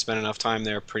YouTube, and if you spend enough time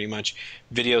there, pretty much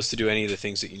videos to do any of the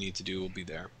things that you need to do will be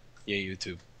there. Yay,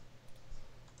 YouTube.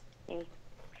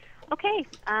 Okay,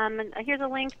 here's a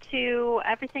link to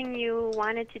everything you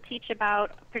wanted to teach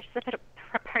about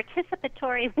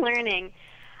participatory learning,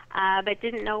 but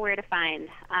didn't know where to find.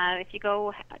 If you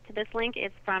go to this link,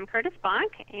 it's from Curtis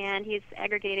Bonk, and he's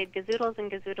aggregated gazoodles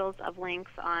and gazoodles of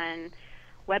links on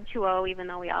Web 2.0, even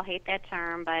though we all hate that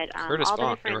term, but Curtis all the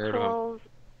Bonk, different never heard of tools. him.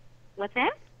 What's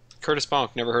that? Curtis Bonk,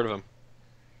 never heard of him.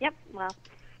 Yep, well,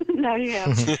 now you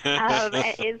have.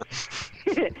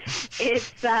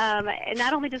 It's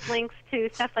not only just links to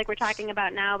stuff like we're talking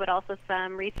about now, but also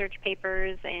some research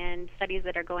papers and studies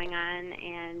that are going on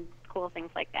and cool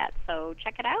things like that. So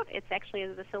check it out. It's actually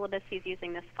the syllabus he's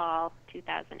using this fall,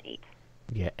 2008.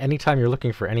 Yeah, anytime you're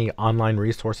looking for any online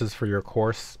resources for your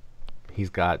course, he's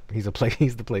the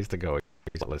place to go.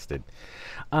 He's listed.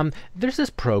 There's this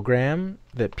program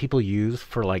that people use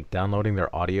for like downloading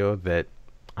their audio that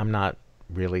I'm not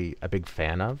really a big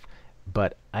fan of,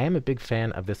 but I am a big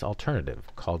fan of this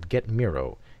alternative called Get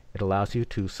Miro. It allows you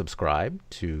to subscribe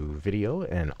to video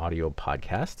and audio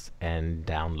podcasts and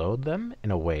download them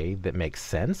in a way that makes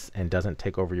sense and doesn't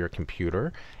take over your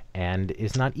computer and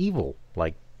is not evil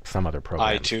like some other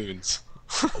programs. iTunes.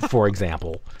 For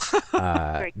example.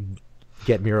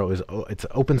 Get Miro it's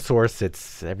open source.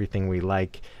 It's everything we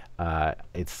like.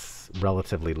 It's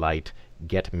relatively light.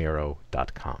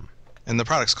 GetMiro.com. And the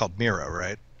product's called Miro,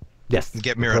 right? Yes.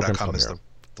 GetMiro.com is the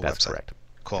That's website. Correct.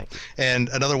 Cool. And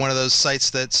another one of those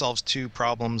sites that solves two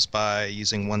problems by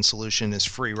using one solution is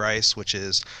Free Rice, which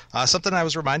is something I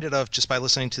was reminded of just by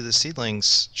listening to the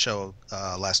Seedlings show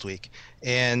last week.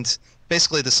 And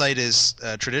basically, the site is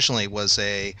traditionally was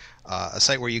a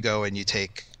site where you go and you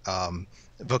take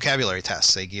vocabulary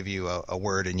tests. They give you a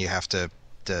word and you have to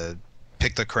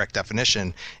pick the correct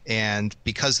definition. And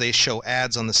because they show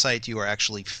ads on the site, you are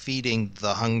actually feeding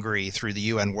the hungry through the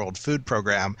UN World Food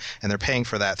Program, and they're paying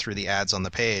for that through the ads on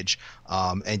the page.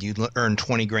 And you earn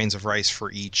 20 grains of rice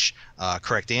for each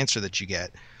correct answer that you get.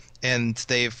 And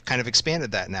they've kind of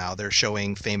expanded that now. They're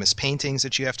showing famous paintings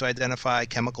that you have to identify,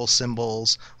 chemical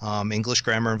symbols, English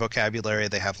grammar and vocabulary.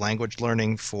 They have language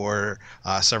learning for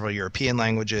several European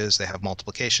languages. They have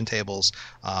multiplication tables.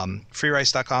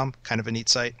 Freerice.com, kind of a neat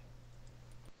site.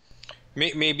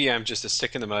 Maybe I'm just a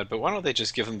stick in the mud, but why don't they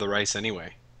just give them the rice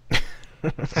anyway?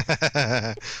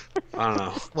 I don't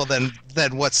know. Well, then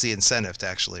what's the incentive to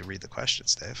actually read the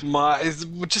questions, Dave?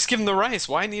 Just give them the rice.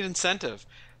 Why need incentive?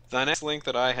 The next link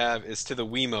that I have is to the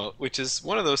Wiimote, which is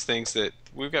one of those things that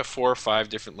we've got 4 or 5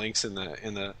 different links in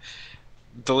the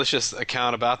Delicious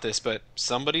account about this, but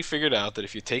somebody figured out that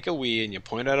if you take a Wii and you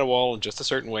point at a wall in just a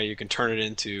certain way, you can turn it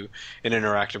into an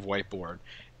interactive whiteboard.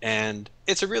 And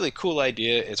it's a really cool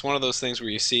idea. It's one of those things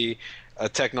where you see a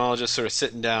technologist sort of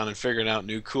sitting down and figuring out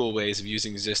new cool ways of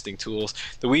using existing tools.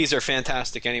 The Wiis are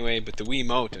fantastic anyway, but the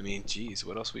Wiimote, I mean, geez,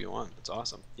 what else will you want? It's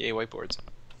awesome. Yay, whiteboards.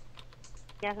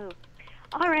 Yahoo.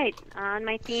 All right, on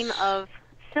my theme of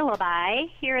syllabi,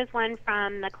 here is one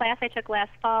from the class I took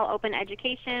last fall, Open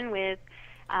Education, with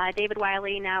David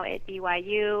Wiley, now at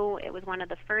BYU. It was one of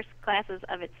the first classes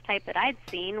of its type that I'd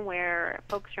seen where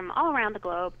folks from all around the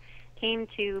globe came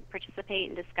to participate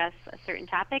and discuss a certain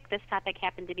topic. This topic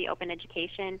happened to be open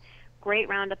education. Great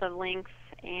roundup of links,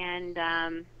 and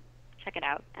check it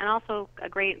out. And also a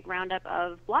great roundup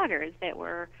of bloggers that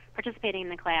were participating in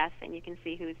the class, and you can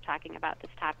see who's talking about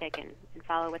this topic and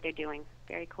follow what they're doing.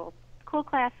 Very cool. Cool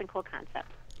class and cool concept.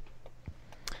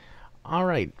 All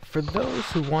right. For those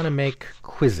who want to make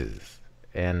quizzes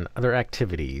and other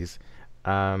activities,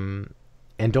 and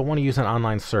don't want to use an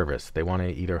online service, they want to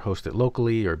either host it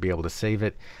locally or be able to save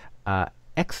it,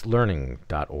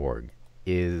 xlearning.org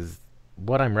is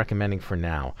what I'm recommending for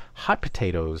now. Hot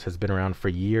Potatoes has been around for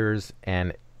years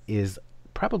and is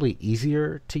probably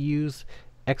easier to use.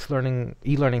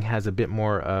 E-learning has a bit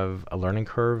more of a learning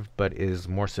curve, but is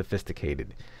more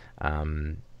sophisticated.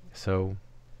 So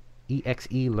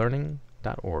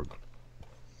exelearning.org.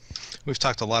 We've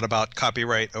talked a lot about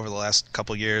copyright over the last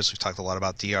couple years. We've talked a lot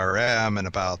about DRM and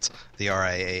about the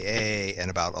RIAA and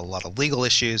about a lot of legal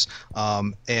issues.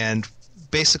 And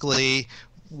basically,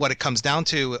 what it comes down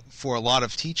to for a lot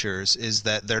of teachers is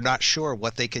that they're not sure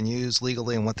what they can use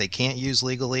legally and what they can't use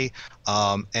legally.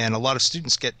 And a lot of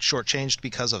students get shortchanged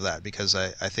because of that, because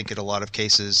I think in a lot of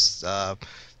cases,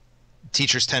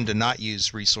 teachers tend to not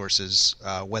use resources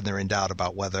when they're in doubt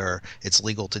about whether it's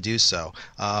legal to do so.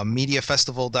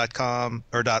 Mediafestival.com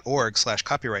or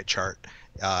 .org/copyright chart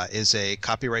is a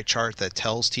copyright chart that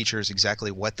tells teachers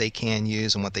exactly what they can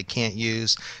use and what they can't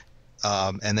use,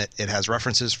 and that it has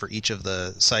references for each of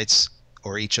the sites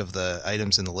or each of the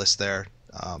items in the list there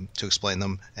to explain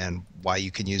them and why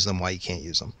you can use them, why you can't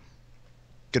use them.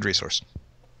 Good resource.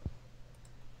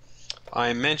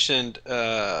 I mentioned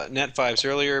NetVibes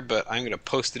earlier, but I'm going to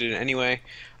post it in anyway.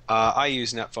 I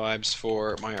use NetVibes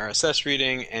for my RSS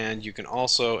reading, and you can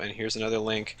also, and here's another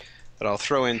link that I'll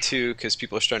throw in too, because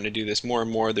people are starting to do this more and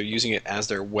more. They're using it as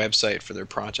their website for their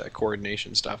project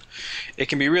coordination stuff. It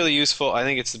can be really useful. I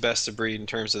think it's the best of breed in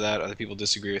terms of that. Other people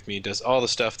disagree with me. It does all the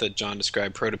stuff that John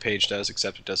described Protopage does,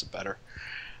 except it does it better.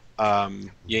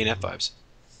 Yay, NetVibes.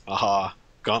 Aha.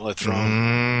 Gauntlet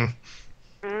thrown.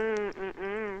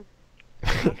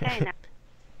 Okay. Now.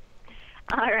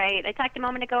 All right. I talked a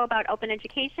moment ago about open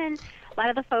education. A lot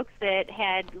of the folks that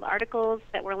had articles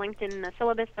that were linked in the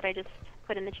syllabus that I just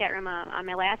put in the chat room on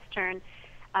my last turn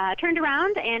turned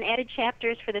around and added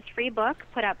chapters for this free book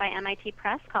put out by MIT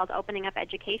Press called Opening Up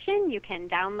Education. You can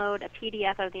download a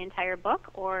PDF of the entire book,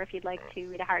 or if you'd like to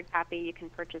read a hard copy, you can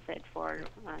purchase it for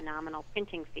a nominal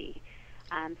printing fee.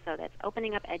 So that's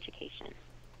Opening Up Education.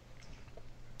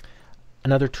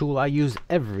 Another tool I use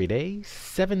every day,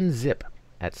 7-Zip.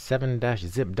 at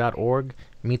 7-zip.org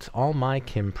meets all my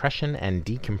compression and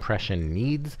decompression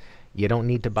needs. You don't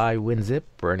need to buy WinZip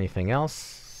or anything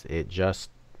else. It just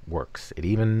works. It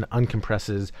even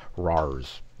uncompresses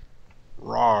RARs.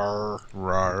 Rawr.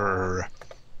 Rawr.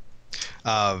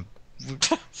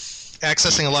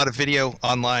 Accessing a lot of video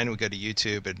online. We go to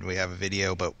YouTube and we have a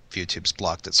video, but YouTube's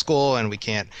blocked at school and we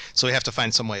can't. So we have to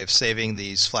find some way of saving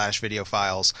these Flash video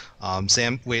files.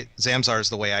 Zamzar is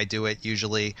the way I do it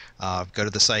usually. Go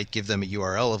to the site, give them a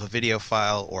URL of a video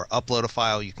file or upload a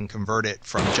file. You can convert it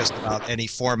from just about any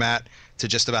format to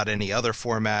just about any other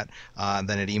format.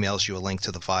 Then it emails you a link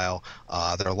to the file.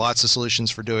 There are lots of solutions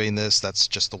for doing this. That's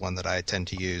just the one that I tend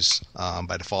to use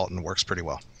by default and works pretty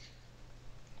well.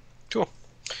 Cool.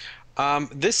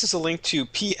 This is a link to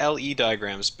PLE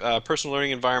diagrams. Personal learning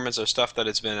environments are stuff that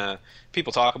it's been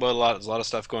people talk about a lot. There's a lot of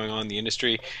stuff going on in the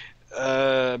industry.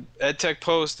 EdTech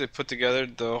Post, they put together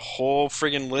the whole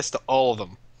friggin' list of all of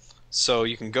them. So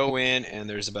you can go in and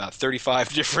there's about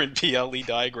 35 different PLE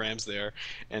diagrams there,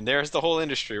 and there's the whole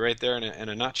industry right there in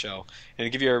a nutshell. And to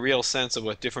give you a real sense of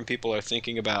what different people are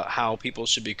thinking about how people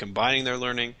should be combining their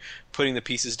learning, putting the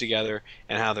pieces together,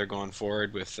 and how they're going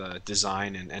forward with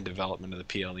design and development of the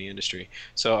PLE industry.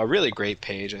 So a really great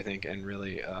page, I think, and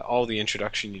really all the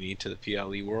introduction you need to the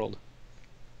PLE world.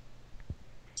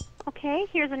 Okay,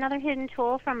 here's another hidden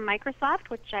tool from Microsoft,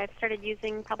 which I've started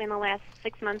using probably in the last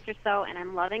 6 months or so, and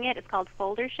I'm loving it. It's called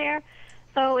Folder Share.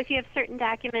 So if you have certain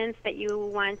documents that you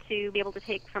want to be able to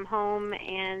take from home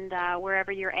and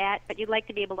wherever you're at, but you'd like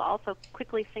to be able to also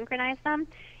quickly synchronize them,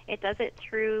 it does it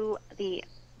through the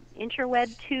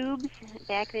interweb tubes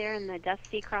back there in the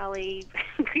dusty, crawly,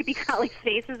 creepy crawly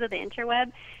spaces of the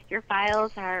interweb. Your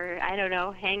files are, I don't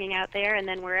know, hanging out there, and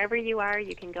then wherever you are,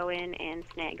 you can go in and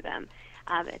snag them.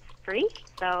 It's free,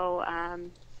 so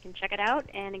you can check it out.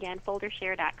 And again,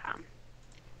 foldershare.com.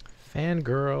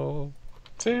 Fangirl.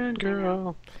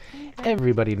 Fangirl.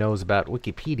 Everybody knows about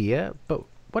Wikipedia, but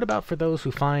what about for those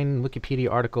who find Wikipedia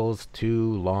articles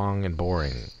too long and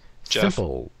boring? Jeff.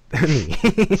 Simple. Me.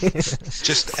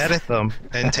 Just edit them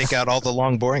and take out all the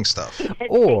long, boring stuff.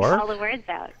 Or take all the words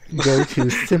out. Go to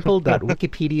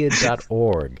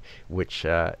simple.wikipedia.org, which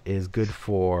is good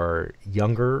for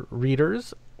younger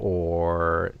readers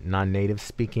or non-native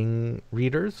speaking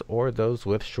readers or those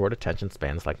with short attention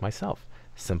spans like myself.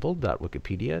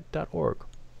 simple.wikipedia.org.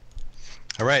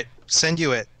 All right,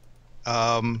 Senduit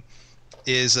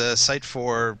is a site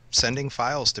for sending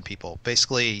files to people.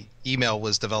 Basically, email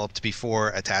was developed before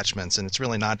attachments, and it's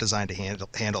really not designed to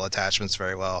handle attachments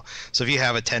very well. So if you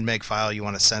have a 10 meg file you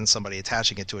want to send somebody,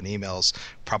 attaching it to an email is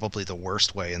probably the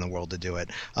worst way in the world to do it.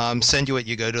 Senduit,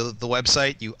 you go to the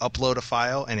website, you upload a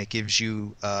file, and it gives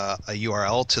you a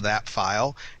URL to that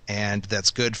file, and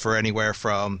that's good for anywhere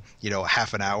from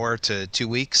half an hour to 2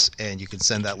 weeks, and you can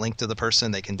send that link to the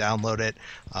person. They can download it.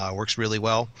 Works really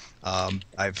well.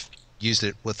 I've used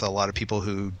it with a lot of people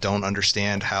who don't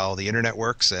understand how the internet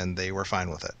works, and they were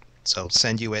fine with it. So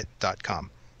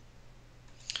senduit.com.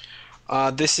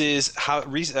 This is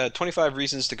 25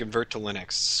 reasons to convert to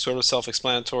Linux. Sort of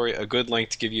self-explanatory, a good link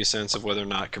to give you a sense of whether or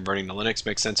not converting to Linux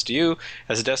makes sense to you.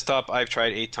 As a desktop, I've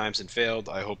tried 8 times and failed.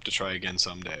 I hope to try again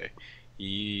someday.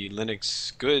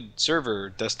 Linux, good. Server,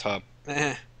 desktop,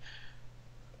 eh.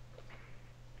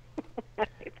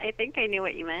 I think I knew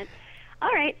what you meant.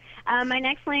 All right. My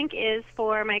next link is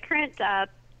for my current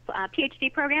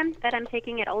PhD program that I'm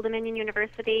taking at Old Dominion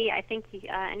University. I think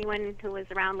anyone who was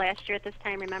around last year at this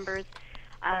time remembers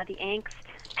the angst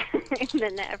and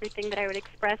then everything that I would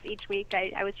express each week.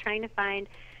 I was trying to find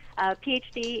a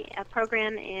PhD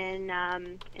program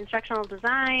in instructional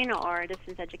design or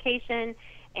distance education,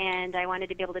 and I wanted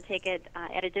to be able to take it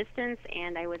at a distance,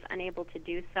 and I was unable to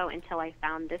do so until I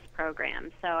found this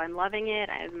program. So I'm loving it.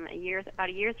 I'm about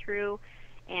a year through,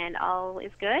 and all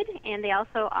is good. And they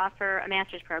also offer a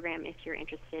master's program if you're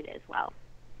interested as well.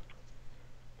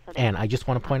 So and I just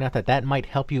want to point out that might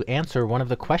help you answer one of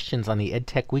the questions on the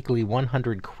EdTech Weekly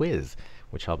 100 quiz,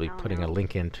 which I'll be putting a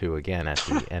link into again at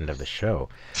the end of the show.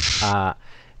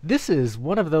 This is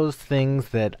one of those things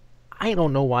that I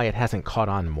don't know why it hasn't caught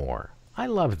on more. I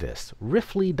love this.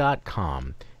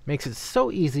 Riffly.com makes it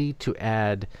so easy to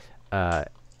add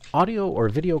audio or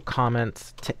video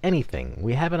comments to anything.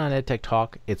 We have it on EdTech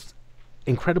Talk. It's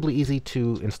incredibly easy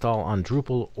to install on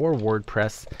Drupal or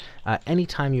WordPress.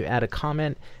 Anytime you add a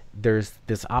comment, there's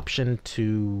this option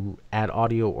to add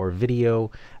audio or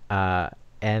video,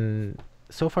 and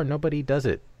so far nobody does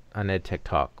it on EdTech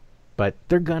Talk, but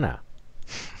they're gonna.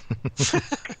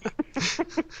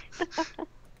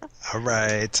 All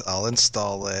right, I'll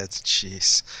install it.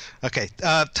 Jeez. Okay,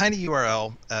 tiny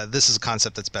URL. This is a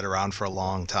concept that's been around for a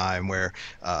long time where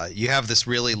you have this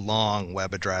really long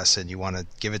web address and you want to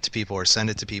give it to people or send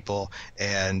it to people,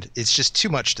 and it's just too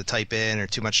much to type in or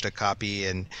too much to copy,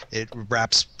 and it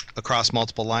wraps across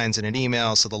multiple lines in an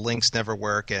email, so the links never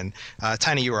work. And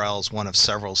tinyurl is one of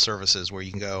several services where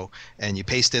you can go and you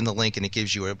paste in the link and it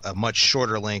gives you a much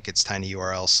shorter link. It's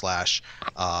tinyurl slash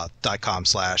 .com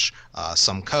slash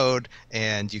some code,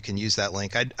 and you can use that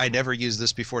link. I never used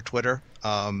this before Twitter,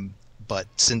 but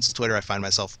since Twitter, I find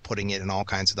myself putting it in all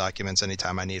kinds of documents.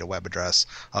 Anytime I need a web address,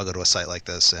 I'll go to a site like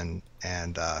this and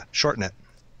shorten it.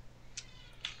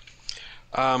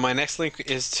 My next link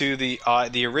is to the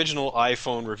original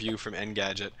iPhone review from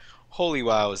Engadget. Holy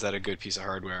wow, is that a good piece of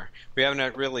hardware. We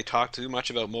haven't really talked too much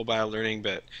about mobile learning,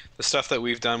 but the stuff that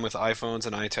we've done with iPhones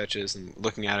and iTouches and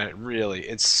looking at it, really,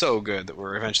 it's so good that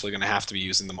we're eventually going to have to be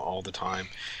using them all the time.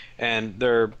 And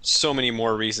there are so many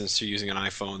more reasons to using an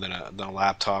iPhone than a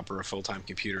laptop or a full-time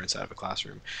computer inside of a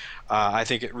classroom. I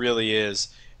think it really is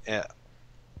an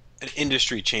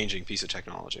industry-changing piece of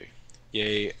technology.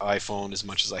 Yay, iPhone, as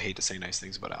much as I hate to say nice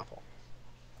things about Apple.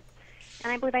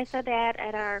 And I believe I said that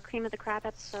at our Cream of the Crop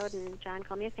episode, and John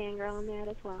called me a fangirl on that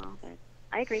as well. But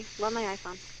I agree. Love my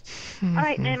iPhone. All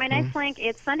right, and my next link,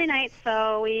 it's Sunday night,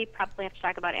 so we probably have to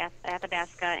talk about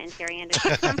Athabasca and Terry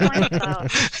Anderson at some point.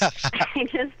 So I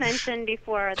just mentioned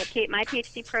before my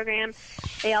PhD program,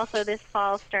 they also this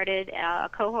fall started a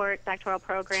cohort doctoral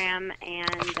program,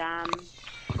 and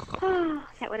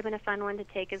that would have been a fun one to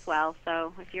take as well.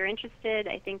 So if you're interested,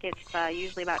 I think it's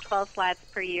usually about 12 slots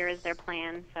per year is their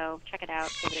plan. So check it out.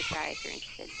 Give it a try if you're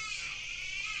interested.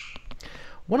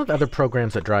 One of the other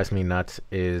programs that drives me nuts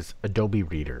is Adobe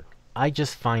Reader. I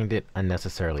just find it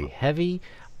unnecessarily heavy.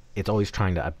 It's always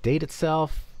trying to update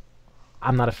itself.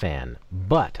 I'm not a fan.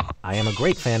 But I am a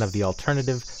great fan of the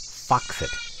alternative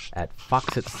Foxit at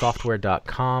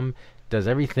foxitsoftware.com. Does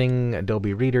everything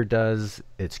Adobe Reader does.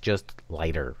 It's just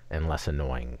lighter and less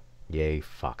annoying. Yay,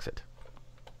 Foxit.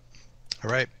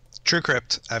 All right.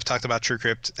 TrueCrypt. I've talked about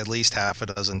TrueCrypt at least half a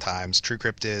dozen times.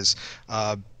 TrueCrypt is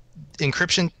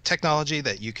encryption technology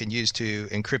that you can use to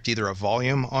encrypt either a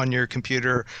volume on your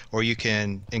computer or you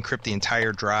can encrypt the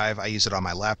entire drive. I use it on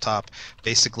my laptop.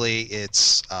 Basically,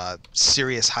 it's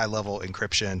serious high-level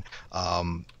encryption.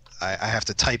 I have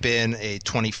to type in a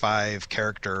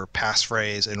 25-character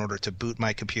passphrase in order to boot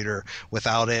my computer.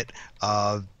 Without it,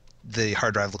 the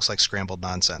hard drive looks like scrambled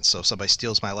nonsense. So if somebody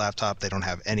steals my laptop, they don't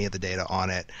have any of the data on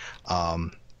it.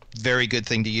 Very good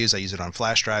thing to use. I use it on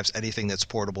flash drives, anything that's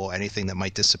portable, anything that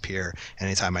might disappear,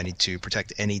 anytime I need to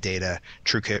protect any data,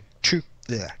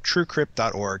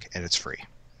 TrueCrypt.org, and it's free.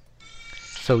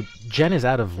 So Jen is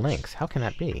out of links. How can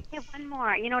that be? Yeah, one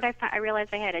more. You know what I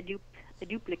realized I had a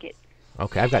duplicate.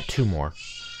 Okay, I've got two more.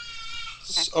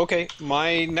 Okay,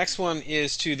 my next one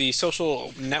is to the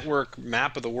social network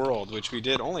map of the world, which we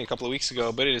did only a couple of weeks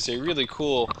ago, but it is a really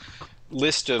cool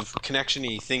list of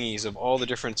connection-y thingies of all the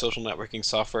different social networking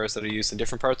softwares that are used in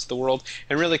different parts of the world,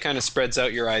 and really kind of spreads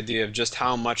out your idea of just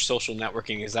how much social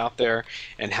networking is out there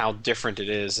and how different it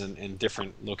is in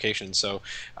different locations. So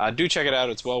do check it out.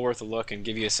 It's well worth a look and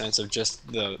give you a sense of just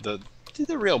the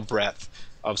real breadth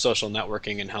of social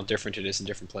networking and how different it is in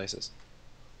different places.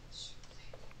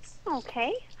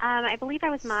 Okay. I believe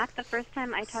I was mocked the first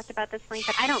time I talked about this link,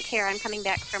 but I don't care. I'm coming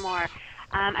back for more.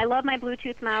 I love my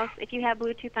Bluetooth mouse. If you have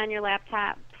Bluetooth on your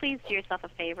laptop, please do yourself a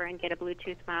favor and get a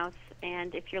Bluetooth mouse.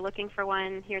 And if you're looking for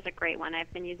one, here's a great one.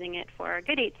 I've been using it for a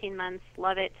good 18 months.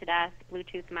 Love it to death.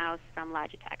 Bluetooth mouse from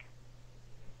Logitech.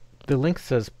 The link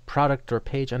says product or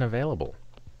page unavailable.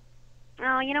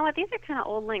 Oh, you know what? These are kind of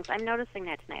old links. I'm noticing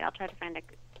that tonight. I'll try to find a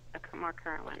more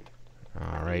current one.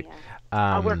 All right.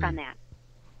 I'll work on that.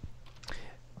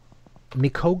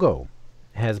 Mikogo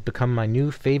has become my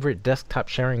new favorite desktop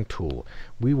sharing tool.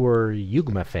 We were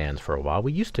Yugma fans for a while.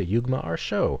 We used to Yugma our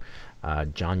show.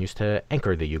 John used to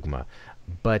anchor the Yugma.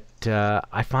 But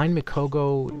I find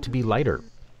Mikogo to be lighter.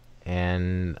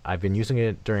 And I've been using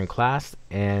it during class,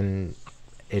 and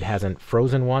it hasn't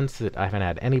frozen once. I haven't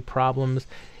had any problems.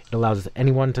 It allows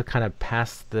anyone to kind of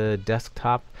pass the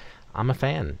desktop. I'm a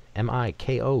fan.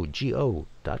 MIKOGO.com.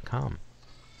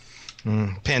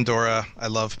 Pandora. I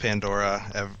love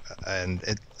Pandora,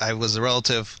 and I was a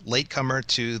relative latecomer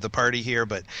to the party here,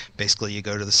 but basically you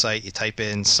go to the site, you type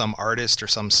in some artist or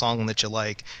some song that you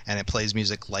like, and it plays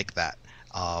music like that.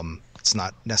 It's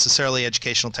not necessarily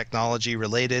educational technology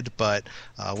related, but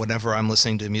whenever I'm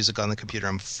listening to music on the computer,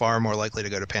 I'm far more likely to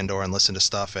go to Pandora and listen to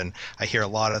stuff. And I hear a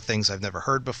lot of things I've never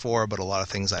heard before, but a lot of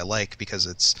things I like because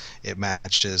it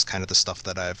matches kind of the stuff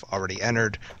that I've already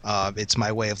entered. It's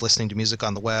my way of listening to music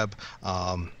on the web.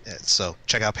 So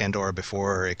check out Pandora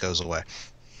before it goes away.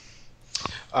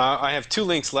 I have 2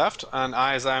 links left on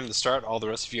ISIM to start. All the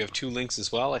rest of you have 2 links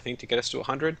as well, I think, to get us to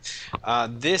 100.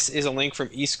 This is a link from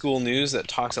eSchool News that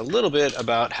talks a little bit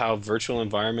about how virtual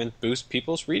environment boosts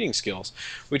people's reading skills,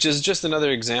 which is just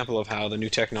another example of how the new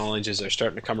technologies are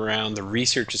starting to come around. The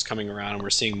research is coming around, and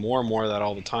we're seeing more and more of that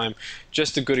all the time.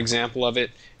 Just a good example of it,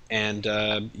 and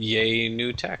yay,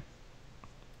 new tech.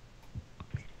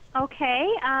 Okay,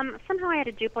 somehow I had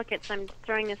a duplicate, so I'm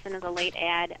throwing this in as a late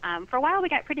ad. For a while we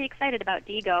got pretty excited about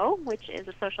Diigo, which is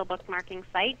a social bookmarking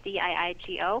site,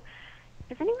 Diigo.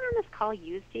 Does anyone on this call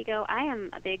use Diigo? I am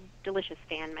a big Delicious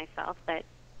fan myself, but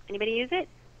anybody use it?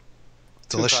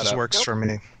 Delicious works for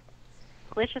me.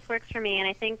 Delicious works for me, and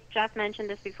I think Jeff mentioned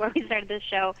this before we started this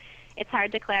show. It's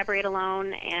hard to collaborate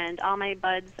alone, and all my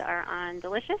buds are on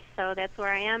Delicious, so that's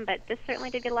where I am. But this certainly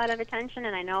did get a lot of attention,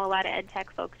 and I know a lot of EdTech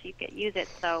folks use it,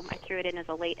 so I threw it in as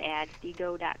a late ad,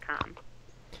 diigo.com.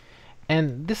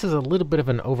 And this is a little bit of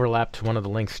an overlap to one of the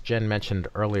links Jen mentioned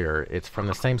earlier. It's from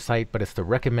the same site, but it's the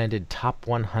recommended top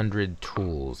 100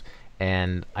 tools.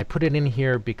 And I put it in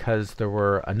here because there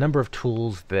were a number of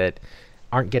tools that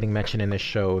aren't getting mentioned in this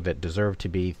show that deserve to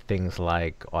be, things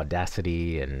like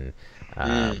Audacity and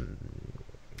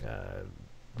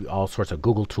all sorts of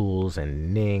Google tools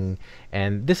and Ning.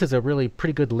 And this is a really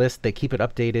pretty good list. They keep it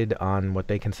updated on what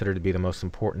they consider to be the most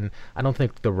important. I don't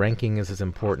think the ranking is as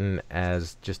important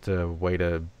as just a way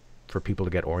for people to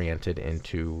get oriented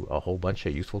into a whole bunch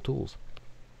of useful tools.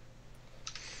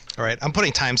 All right, I'm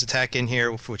putting Times Attack in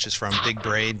here, which is from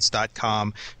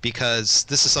bigbrains.com, because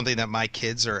this is something that my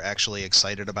kids are actually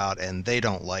excited about, and they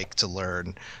don't like to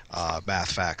learn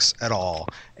math facts at all.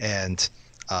 And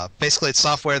basically, it's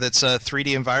software that's a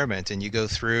 3D environment, and you go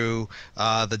through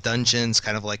the dungeons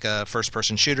kind of like a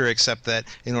first-person shooter, except that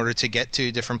in order to get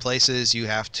to different places, you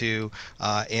have to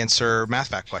answer math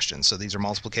fact questions. So these are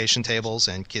multiplication tables,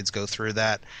 and kids go through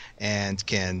that and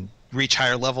can reach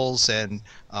higher levels and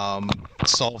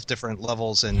solve different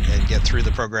levels and get through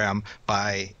the program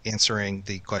by answering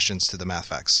the questions to the math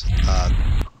facts.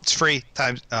 It's free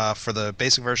for the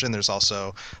basic version. There's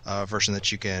also a version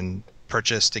that you can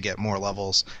purchase to get more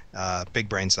levels.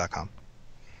 Bigbrains.com.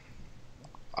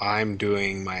 I'm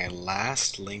doing my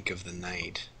last link of the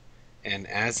night, and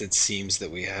as it seems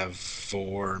that we have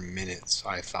 4 minutes,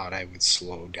 I thought I would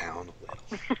slow down a little.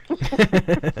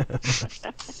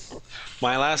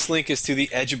 My last link is to the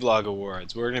EduBlog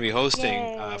Awards. We're going to be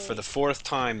hosting, for the 4th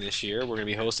time this year, we're going to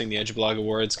be hosting the EduBlog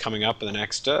Awards coming up in the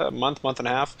next month and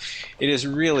a half. It is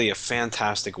really a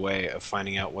fantastic way of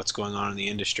finding out what's going on in the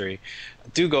industry.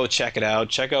 Do go check it out.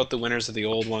 Check out the winners of the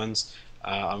old ones.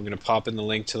 I'm going to pop in the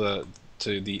link to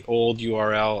the old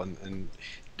URL and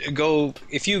go.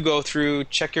 If you go through,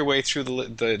 check your way through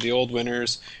the old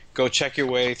winners. Go check your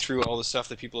way through all the stuff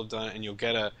that people have done, and you'll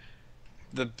get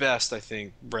the best, I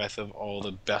think, breadth of all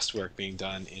the best work being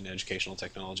done in educational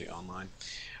technology online.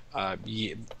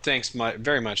 Thanks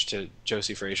very much to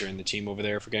Josie Frazier and the team over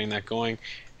there for getting that going,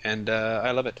 and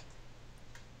I love it.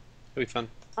 It'll be fun.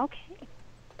 Okay.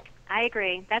 I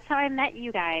agree. That's how I met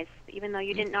you guys. Even though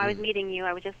you didn't know I was meeting you,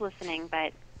 I was just listening,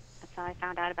 but that's how I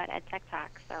found out about EdTech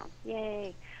Talk, so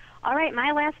yay. All right,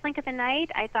 my last link of the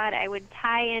night, I thought I would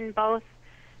tie in both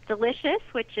Delicious,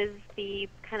 which is the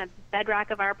kind of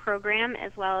bedrock of our program,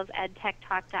 as well as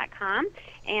edtechtalk.com.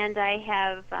 And I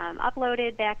have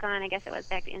uploaded back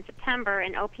in September,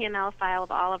 an OPML file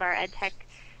of all of our EdTech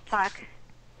Talk,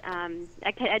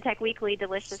 EdTech Weekly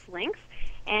Delicious links.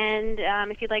 And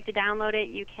if you'd like to download it,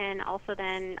 you can also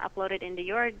then upload it into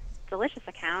your Delicious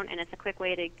account, and it's a quick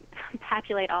way to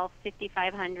populate all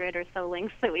 5,500 or so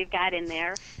links that we've got in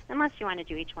there, unless you want to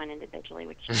do each one individually,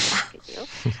 which you could do.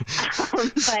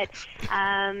 But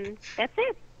that's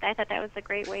it. I thought that was a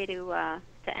great way to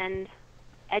end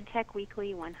EdTech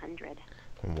Weekly 100.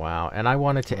 Wow, and I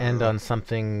wanted to end on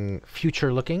something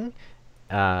future-looking.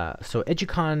 So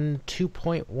EduCon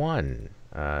 2.1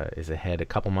 is ahead, a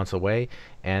couple months away,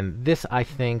 and this, I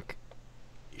think,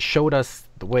 showed us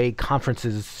the way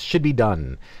conferences should be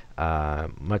done,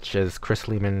 much as Chris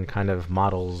Lehman kind of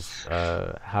models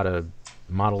how to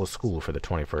model a school for the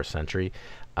 21st century.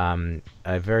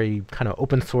 A very kind of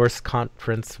open source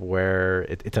conference where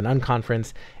it's an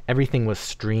unconference. Everything was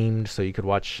streamed, so you could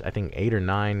watch, I think, 8 or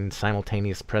 9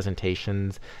 simultaneous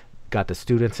presentations. got the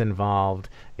students involved.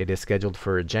 It is scheduled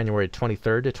for January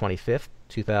 23rd to 25th,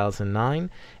 2009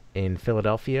 in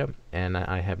Philadelphia, and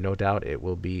I have no doubt it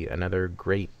will be another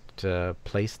great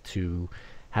place to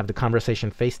have the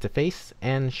conversation face-to-face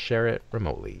and share it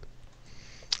remotely.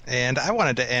 And I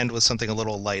wanted to end with something a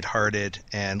little lighthearted.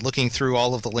 And looking through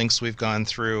all of the links we've gone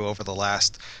through over the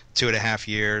last 2.5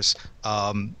 years,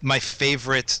 my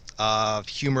favorite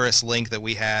humorous link that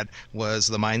we had was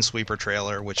the Minesweeper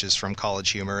trailer, which is from College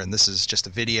Humor. And this is just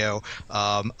a video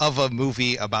of a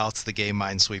movie about the game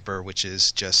Minesweeper, which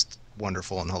is just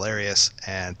wonderful and hilarious.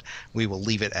 And we will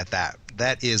leave it at that.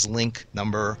 That is link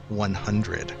number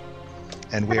 100.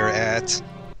 And we are at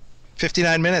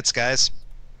 59 minutes, guys.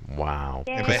 Wow.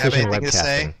 Anybody have anything to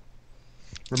say?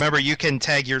 Remember, you can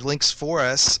tag your links for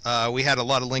us. We had a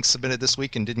lot of links submitted this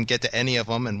week and didn't get to any of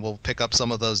them, and we'll pick up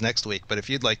some of those next week. But if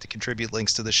you'd like to contribute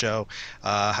links to the show,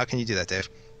 how can you do that, Dave?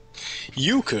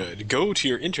 You could go to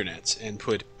your internets and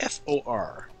put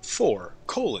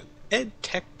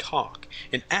FOR4:EdTech Talk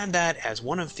and add that as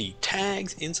one of the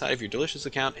tags inside of your Delicious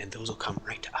account, and those will come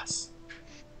right to us.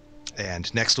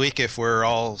 And next week, if we're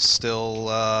all still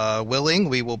willing,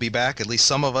 we will be back. At least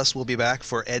some of us will be back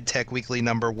for EdTech Weekly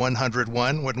number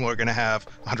 101, when we're going to have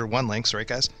 101 links, right,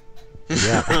 guys?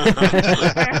 Yeah.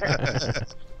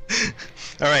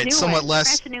 All right, New somewhat one.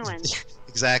 less. Fresh new one.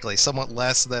 Exactly, somewhat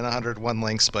less than 101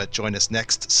 links, but join us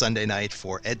next Sunday night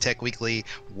for EdTech Weekly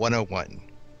 101.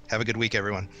 Have a good week,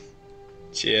 everyone.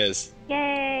 Cheers.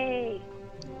 Yay!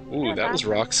 Ooh, that was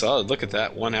rock solid. Look at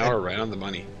that. 1 hour right on the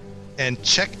money. And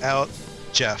check out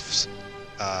Jeff's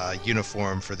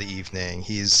uniform for the evening.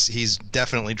 He's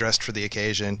definitely dressed for the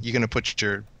occasion. You gonna put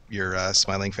your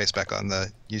smiling face back on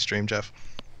the Ustream, Jeff?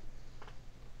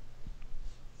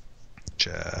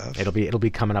 Jeff. It'll be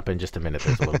coming up in just a minute.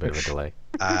 There's a little bit of a delay.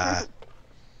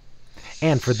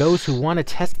 And for those who want to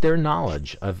test their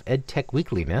knowledge of EdTech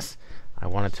Weekliness, I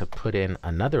wanted to put in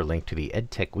another link to the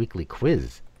EdTech Weekly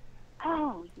quiz.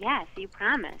 Oh, yes, you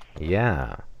promised.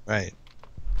 Yeah. Right.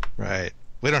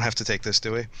 We don't have to take this,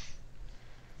 do we?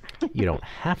 You don't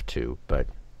have to, but...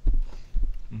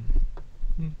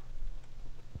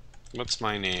 What's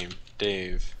my name?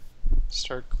 Dave.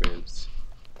 Start quiz.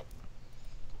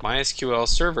 MySQL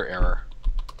server error.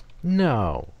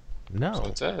 No. That's what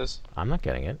it says. I'm not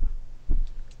getting it.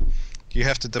 You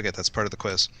have to do it. That's part of the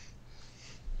quiz.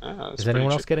 Is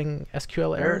anyone else getting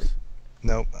SQL errors?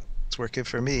 Nope. It's working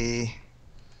for me.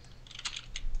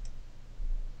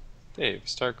 Dave,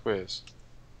 start quiz.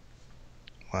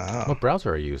 Wow. What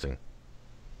browser are you using?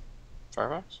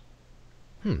 Firefox?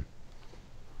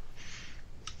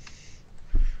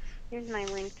 Here's my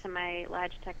link to my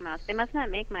Logitech mouse. They must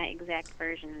not make my exact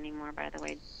version anymore, by the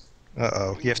way.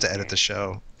 Uh-oh. You have to edit the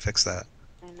show. Fix that.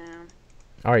 I know.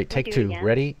 All right, take two. Again.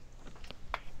 Ready?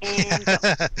 And go.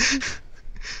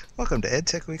 Welcome to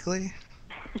EdTech Weekly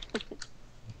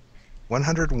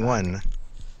 101. Let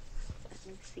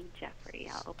me see, Jeffrey.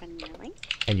 I'll open your link.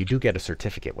 And you do get a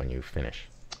certificate when you finish.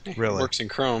 Really? Works in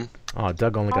Chrome. Oh,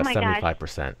 Doug only got my gosh.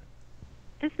 75%.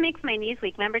 This makes my knees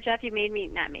weak. Remember, Jeff, you had me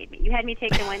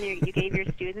take the one you gave your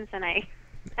students, and I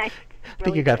I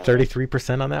think you got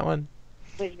 33% on that one.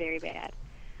 It was very bad.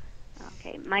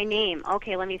 Okay, my name.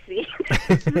 Okay, let me see.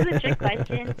 This is a trick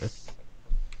question.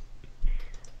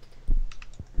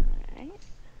 All right.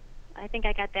 I think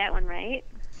I got that one right.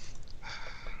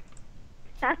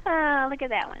 Look at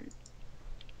that one.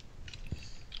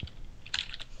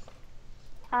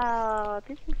 Oh,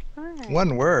 this is fun.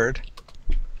 One word.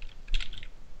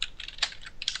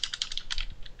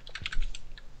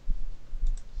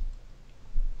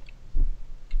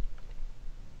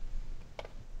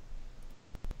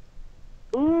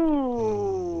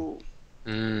 Ooh.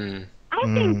 I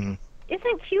think,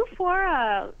 isn't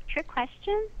Q4 a trick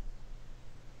question?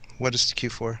 What is Q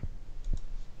for?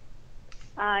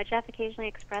 Jeff occasionally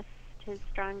expressed his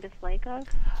strong dislike of.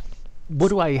 What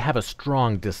do I have a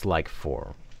strong dislike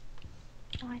for?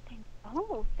 Oh, I think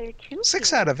both. They're two.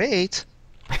 6 out of 8.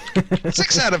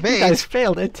 6 out of 8. You guys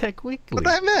failed EdTech Weekly. What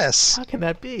did I miss? How can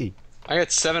that be? I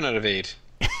got 7 out of 8.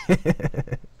 Well,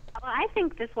 I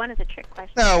think this one is a trick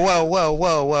question. No,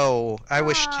 whoa. I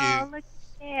wish to Look at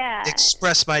that.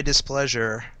 express my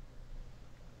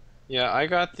Yeah, I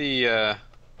got the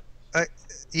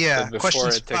yeah, before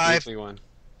questions EdTech Weekly one.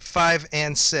 5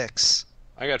 and 6.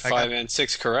 I got 5 and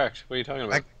 6 correct. What are you talking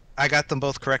about? I got them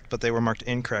both correct, but they were marked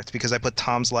incorrect because I put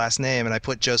Tom's last name and I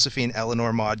put Josephine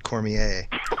Eleanor Maud Cormier.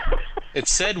 It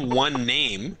said one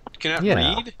name. Can I Yeah.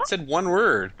 read? It said one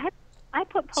word. I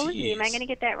put Posey. Am I Jeez. going to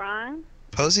get that wrong?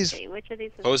 Posey's. Wait, which of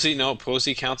these is... Posey? No,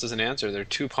 Posey counts as an answer. There are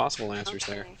 2 possible answers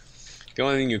there. Okay. The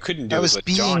only thing you couldn't do I is was what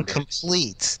being John did.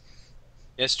 complete.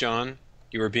 Yes, John.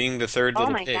 You were being the third Oh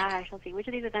little my pig. gosh, let's see. Which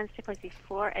of these events took place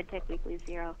before EdTech Weekly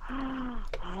 0? Oh,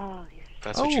 these are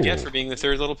That's so what you get Oh. for being the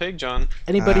third little pig, John.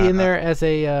 Anybody in there as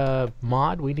a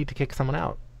mod? We need to kick someone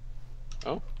out.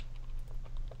 Oh.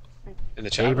 In the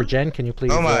Dave chat or room? Jen, can you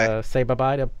please Oh my. say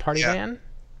bye-bye to Party Yeah. Van?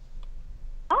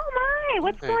 Oh my,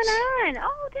 what's Nice. going on?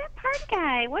 Oh, that party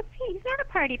guy. What's he? He's not a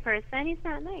party person. He's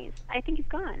not nice. I think he's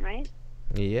gone, right?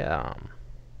 Yeah.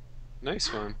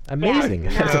 Nice one. Amazing. Yeah,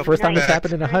 That's the no, first time back. it's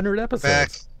happened in 100 episodes. Back.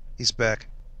 He's back.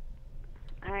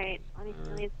 All right, let me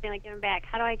get him back.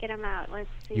 How do I get him out? Let's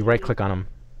see. You right-click on him.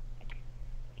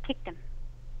 I kicked him.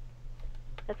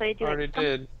 That's what I do. Already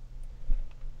did.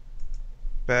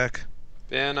 Back.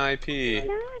 Ban IP.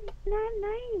 Not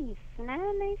nice. Not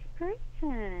a nice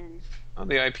person. Oh,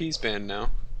 the IP's banned now.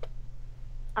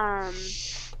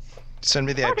 Send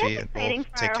me the Oh, IP that's and exciting we'll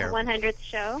for take our care of it. 100th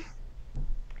show.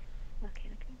 Okay.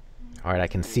 All right, I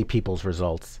can see people's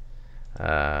results.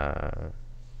 I'm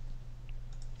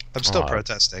still Oh.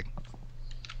 protesting.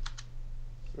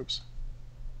 Oops.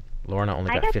 Lorna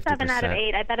only I got got 50%. 7 out of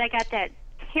 8. I bet I got that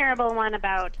terrible one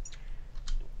about.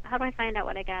 How do I find out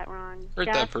what I got wrong? Hurt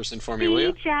Jeff? that person for me, will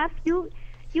you? See, Jeff, you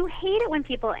hate it when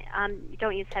people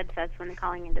don't use headsets when they're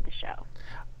calling into the show.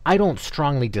 I don't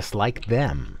strongly dislike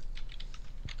them.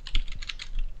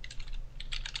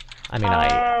 I mean,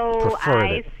 I prefer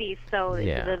I that. see. So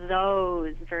Yeah.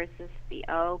 those versus the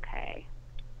okay.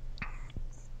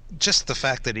 Just the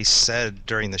fact that he said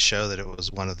during the show that it was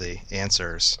one of the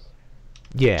answers.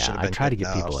 Yeah, Should've I been try to good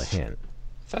give people a enough. hint.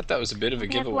 I thought that was a bit of a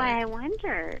That's why giveaway. I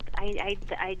wondered.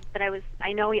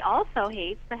 I know he also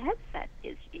hates the headset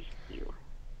issue.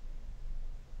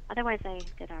 Otherwise, I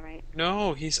did all right.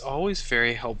 No, he's always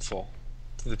very helpful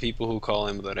to the people who call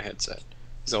in without a headset.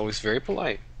 He's always very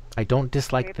polite. I don't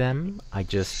dislike them. I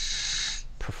just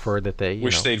prefer that they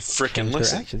Wish they'd frickin' change their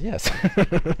listen. actions. Yes.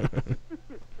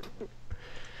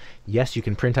 Yes, you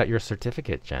can print out your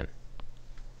certificate, Jen.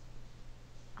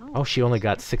 Oh, she only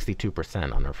got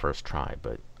 62% on her first try,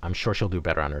 but I'm sure she'll do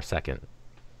better on her second.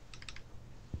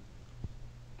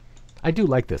 I do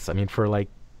like this. I mean, for like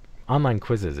online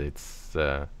quizzes, it's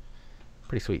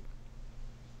pretty sweet.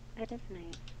 That is nice.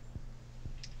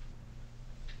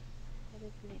 That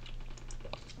is nice.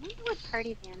 I wonder what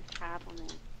Party Van's problem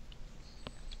is.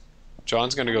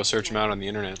 John's gonna go search him out on the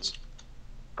internet.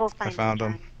 Go find found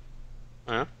him. John.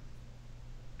 Huh?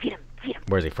 Feed him. Feed him.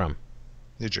 Where's he from?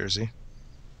 New Jersey.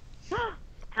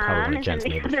 Probably one Tom of is Jen's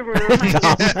in the neighbors. other room.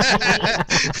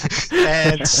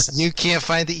 And you can't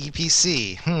find the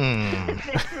EPC.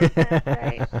 That's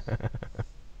right.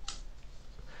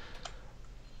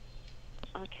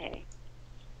 Okay.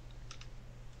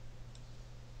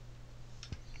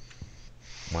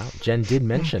 Wow, Jen did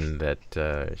mention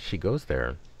that she goes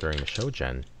there during the show,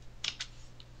 Jen.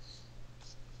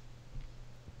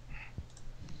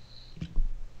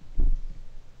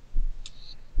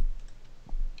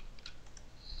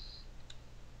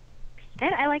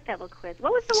 I like that little quiz.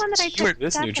 What was the one that I You were- took?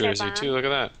 This New Jersey too. Look at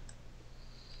that.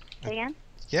 Say again?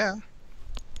 Yeah.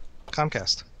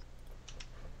 Comcast.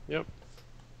 Yep.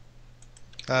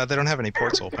 They don't have any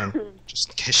ports open, just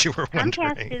in case you were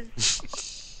wondering.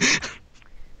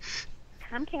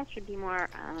 Comcast should be more.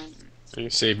 You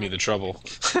saved me the trouble.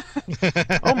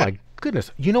 Oh my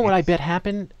goodness. You know what I bet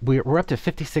happened? We're up to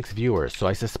 56 viewers, so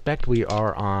I suspect we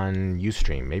are on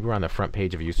Ustream. Maybe we're on the front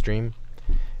page of Ustream.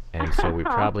 And so we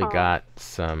probably got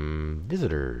some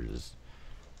visitors.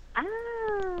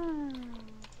 Oh,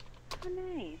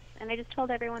 nice. And I just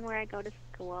told everyone where I go to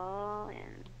school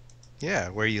and. Yeah,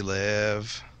 where you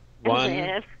live.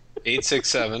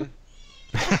 1-867.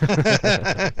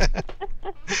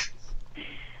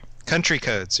 Country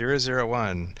code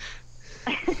 001.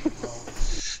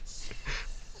 Let's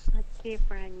see if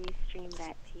we're on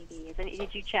Ustream.tv. Did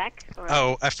you check? Or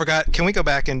Oh, I forgot. Can we go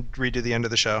back and redo the end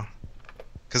of the show?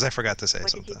 Because I forgot to say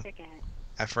what something. did you forget?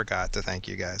 I forgot to thank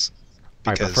you guys.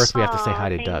 All right, but first we have to say hi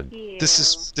to thank Doug. You. This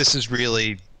is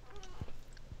really,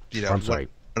 I'm one sorry.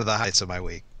 of the heights of my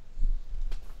week.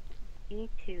 Me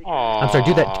too. Aww. I'm sorry.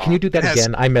 Do that. Can you do that Yes.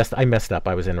 again? I messed up.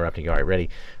 I was interrupting you. All right, ready?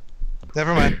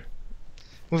 Never mind.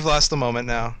 We've lost the moment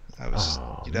now. I was,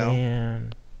 Oh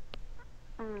man.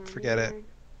 Oh, Forget it. man.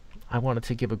 I wanted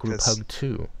to give a group 'Cause- hug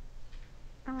too.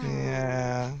 Oh.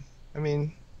 Yeah. I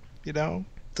mean,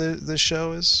 the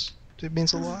show it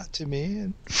means a lot to me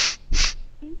and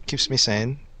keeps me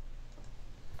sane.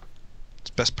 It's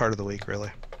the best part of the week,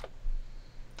 really.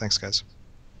 Thanks, guys.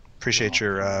 Appreciate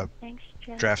your Thanks,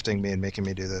 Jeff. drafting me and making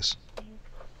me do this.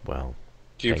 Well,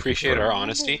 Do you Thank you appreciate for- our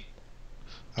honesty?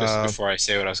 Just Uh, before I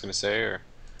say what I was going to say, or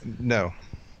No.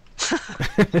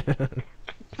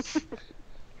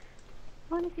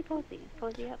 I want to see Posey. Is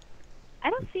Posey up? I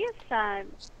don't see us.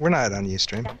 We're not on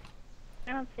Ustream. Yeah.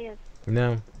 I don't see us.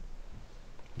 No.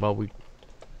 Well, we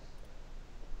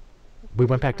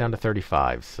went back down to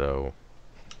 35, so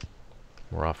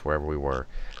we're off wherever we were.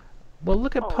 Well,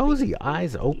 look at Posey,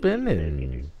 eyes open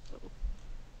and.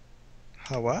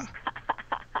 Oh, what?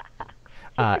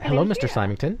 Hello, Mr.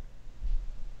 Symington.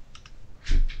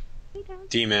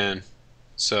 D-Man.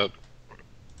 Sup?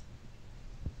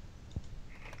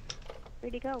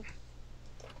 Where'd he go?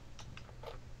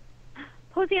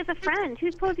 Posey has a friend.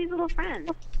 Who's Posey's little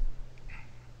friend?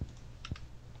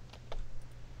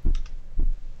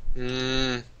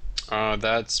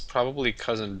 That's probably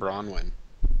cousin Bronwyn.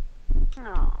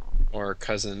 Oh. Or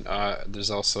cousin. There's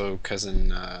also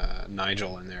cousin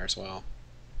Nigel in there as well.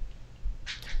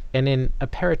 And in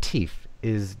aperitif,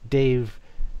 is Dave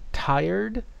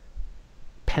tired,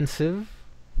 pensive?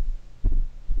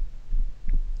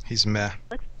 He's meh.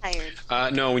 Looks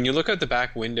tired. No, when you look out the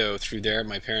back window through there at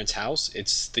my parents' house,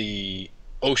 it's the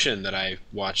ocean that I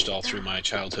watched all through my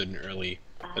childhood and early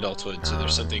adulthood. So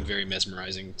there's something very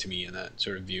mesmerizing to me in that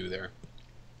sort of view there.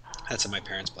 That's at my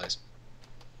parents' place.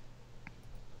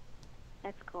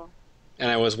 That's cool.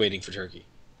 And I was waiting for turkey.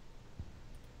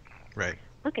 Right.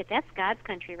 Look at that's God's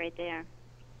country right there.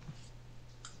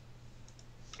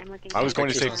 I'm looking. I was going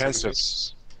to say Pictures.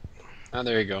 pensive. Oh,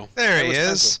 there you go. There he was is.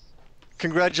 pencil.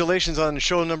 Congratulations on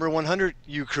show number 100,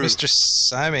 you crew. Mr.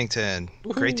 Symington.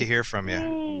 Great to hear from you.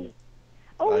 Yay.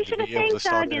 Oh, Glad we to should have be able to thanked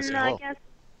stop Doug in and and say hello. guest.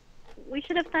 We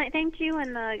should have thanked you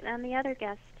and the other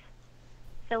guest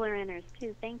filler inners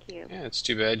too. Thank you. Yeah, it's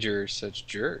too bad you're such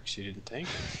jerks. You didn't thank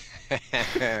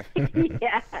them.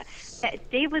 Yeah,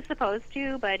 Dave was supposed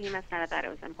to, but he must not have thought it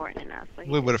was important enough. So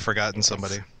We would have forgotten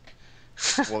somebody.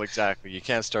 Well, exactly. You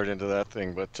can't start into that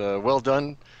thing, but well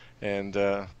done. And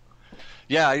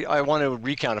yeah, I want to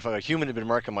recount. If a human had been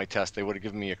marking my test, they would have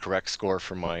given me a correct score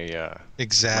for my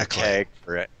Exactly. tag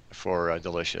for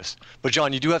delicious. But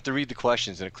John, you do have to read the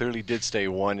questions, and it clearly did say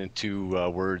 1 and 2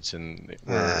 words, and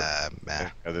Meh.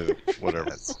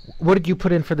 whatever. What did you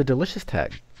put in for the delicious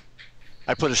tag?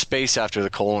 I put a space after the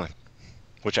colon,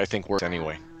 which I think works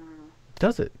anyway.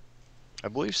 Does it? I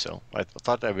believe so. I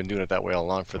thought I've been doing it that way all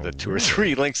along for the 2 or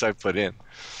 3 links I've put in.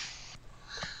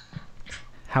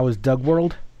 How is Doug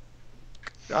World?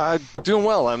 Doing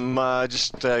well. I'm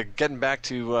just getting back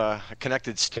to a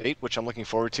connected state, which I'm looking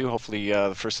forward to. Hopefully,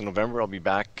 the 1st of November, I'll be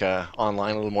back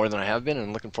online a little more than I have been,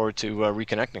 and looking forward to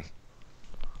reconnecting.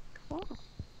 cool.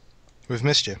 We've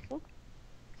missed you.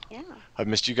 Yeah. I've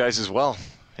missed you guys as well,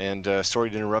 and sorry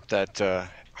to interrupt that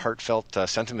heartfelt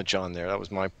sentiment, John. There, that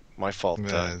was my fault.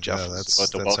 Jeff no, was that's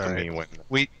about to all welcome right. me when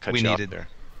We cut we you off needed there.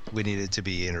 we needed to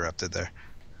be interrupted there.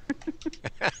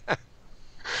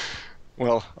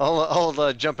 Well,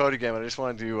 I'll jump out again. I just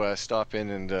wanted to stop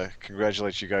in and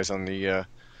congratulate you guys on the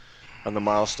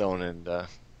milestone, and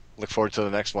look forward to the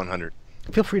next 100.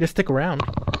 Feel free to stick around.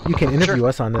 You can interview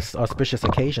us on this auspicious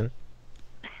occasion.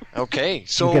 Okay,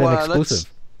 so You get an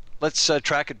exclusive. let's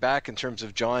track it back in terms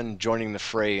of John joining the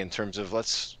fray. In terms of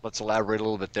let's elaborate a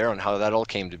little bit there on how that all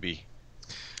came to be.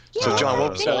 So John,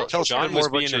 what was, tell us a bit John more was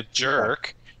about being your a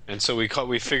jerk, and so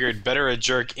we figured better a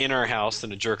jerk in our house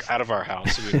than a jerk out of our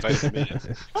house, so we invited him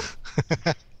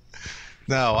in.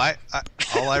 No,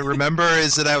 all I remember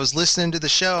is that I was listening to the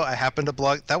show. I happened to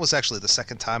blog. That was actually the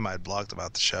second time I had blogged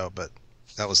about the show, but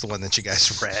that was the one that you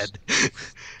guys read.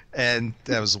 And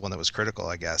that was the one that was critical,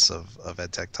 I guess, of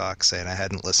EdTech Talk, saying I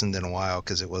hadn't listened in a while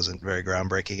because it wasn't very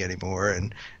groundbreaking anymore.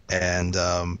 And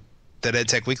that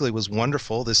EdTech Weekly was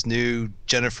wonderful. This new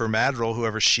Jennifer Madrill,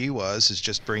 whoever she was, is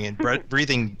just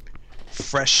breathing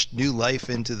fresh new life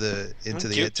into the Cute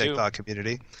EdTech too. Talk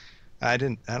community. I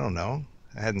don't know.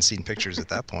 I hadn't seen pictures at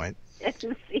that point. I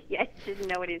didn't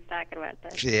know what he was talking about.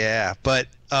 Then. Yeah, but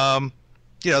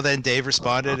then Dave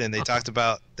responded, and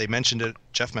they mentioned it.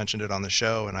 Jeff mentioned it on the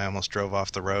show, and I almost drove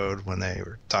off the road when they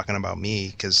were talking about me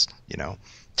because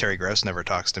Terry Gross never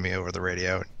talks to me over the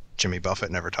radio, and Jimmy Buffett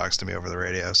never talks to me over the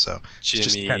radio, so it's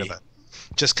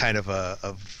just kind of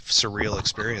a surreal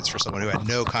experience for someone who had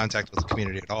no contact with the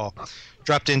community at all.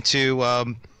 Dropped into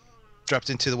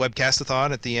the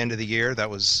webcastathon at the end of the year. That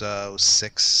was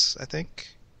 6, I think.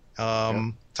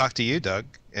 Talked to you, Doug,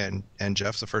 and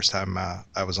Jeff the first time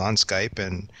I was on Skype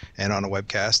and on a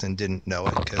webcast and didn't know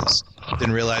it because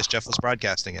didn't realize Jeff was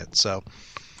broadcasting it. So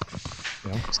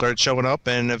started showing up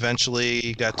and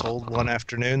eventually got told one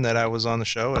afternoon that I was on the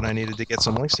show and I needed to get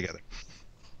some links together.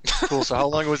 Cool. So how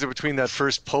long was it between that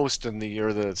first post and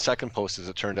the second post, as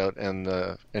it turned out, and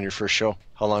your first show?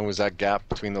 How long was that gap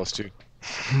between those two?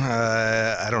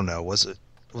 I don't know. Was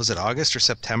it August or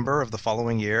September of the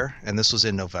following year? And this was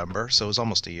in November, so it was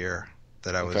almost a year.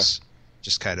 that I was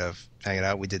just kind of hanging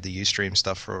out. We did the Ustream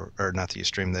stuff or not the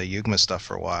Ustream, the Yugma stuff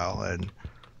for a while, and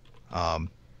a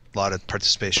lot of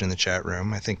participation in the chat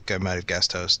room. I think I might have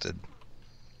guest hosted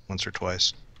once or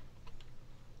twice.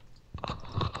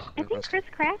 I think Chris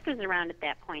Kraft was around at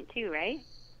that point too, right?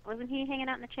 Wasn't he hanging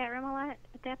out in the chat room a lot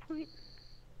at that point?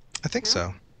 I think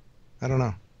so. I don't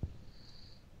know.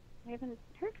 I haven't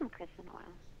heard from Chris in a while.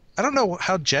 I don't know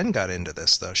how Jen got into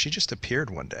this, though. She just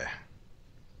appeared one day.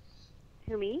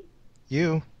 Who, me?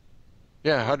 You.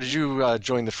 Yeah, how did you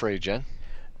join the fray, Jen?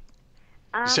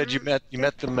 You said you met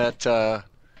them at the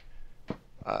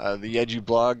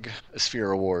EduBlog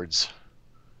Sphere Awards.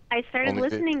 I started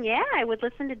listening. Yeah, I would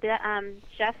listen to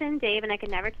Jeff and Dave, and I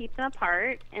could never keep them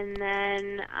apart. And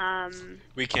then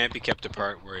we can't be kept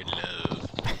apart. We're in love.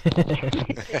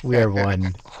 We are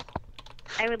one.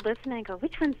 I would listen and go,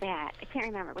 which one's that? I can't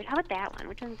remember. How about that one?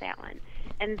 Which one's that one?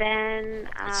 And then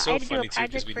it's so funny too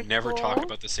because we never talk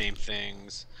about the same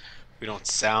things. We don't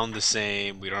sound the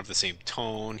same. We don't have the same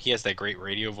tone. He has that great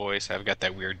radio voice. I've got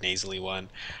that weird nasally one.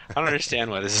 I don't understand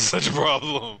why this is such a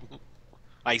problem.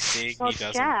 I sing, well, he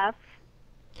doesn't.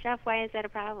 Jeff, why is that a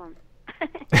problem?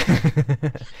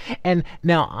 And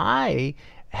now I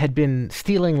had been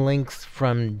stealing links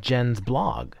from Jen's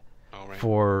blog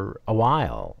for a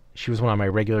while. She was one of my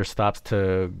regular stops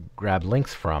to grab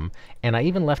links from, and I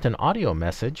even left an audio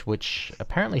message, which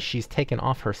apparently she's taken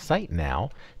off her site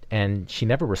now, and she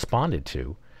never responded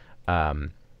to.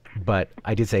 But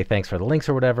I did say thanks for the links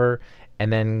or whatever,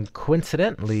 and then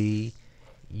coincidentally,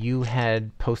 you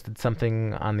had posted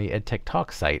something on the EdTech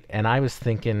Talk site, and I was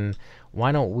thinking,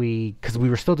 why don't we, because we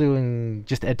were still doing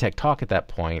just EdTech Talk at that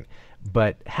point,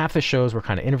 but half the shows were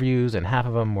kind of interviews and half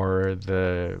of them were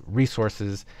the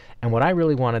resources, and what I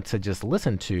really wanted to just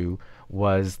listen to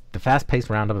was the fast-paced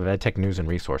roundup of EdTech news and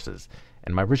resources.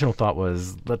 And my original thought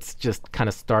was, let's just kind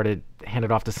of start it, hand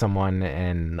it off to someone,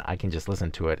 and I can just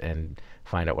listen to it and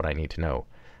find out what I need to know.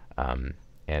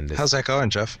 How's that going,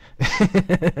 Jeff?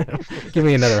 Give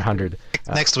me another 100.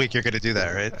 Next week you're going to do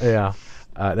that, right? Yeah,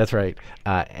 that's right.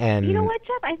 And you know what,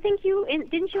 Jeff? I think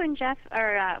didn't you and Jeff,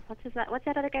 or what's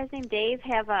that other guy's name? Dave,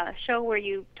 have a show where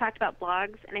you talked about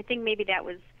blogs, and I think maybe that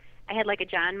was, I had like a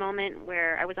John moment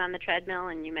where I was on the treadmill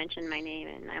and you mentioned my name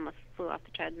and I almost flew off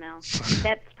the treadmill.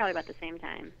 That's probably about the same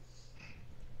time.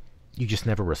 You just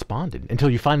never responded until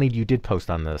you did post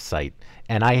on the site,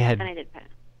 and I did post.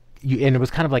 And it was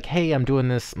kind of like, hey, I'm doing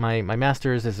this, my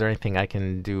master's, is there anything I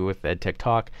can do with EdTech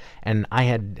Talk? And I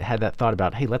had that thought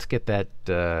about, hey, let's get that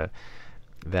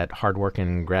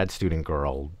hardworking grad student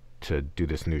girl to do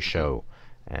this new show.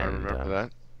 And, I remember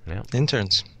that. Yeah.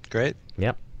 Interns. Great.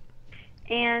 Yep.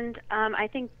 And I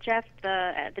think, Jeff,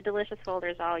 the Delicious folder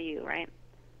is all you, right?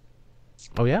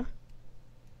 Oh, yeah?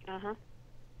 Uh-huh.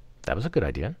 That was a good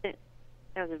idea. That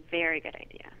was a very good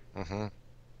idea.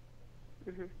 Mm-hmm.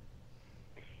 Mm-hmm.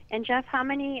 And Jeff, how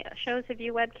many shows have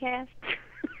you webcast?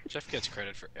 Jeff gets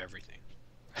credit for everything.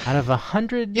 Out of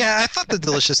 100? Yeah, I thought the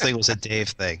Delicious thing was a Dave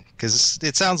thing because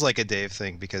it sounds like a Dave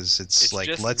thing because it's like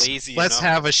let's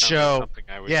have a show.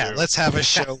 Yeah, let's have a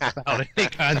show without any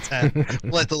content.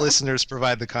 Let the listeners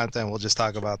provide the content. We'll just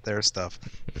talk about their stuff.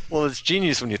 Well, it's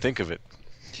genius when you think of it.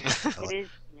 It is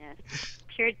genius.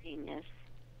 Pure genius.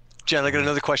 Jen, I got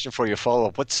another question for you. Follow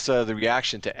up. What's the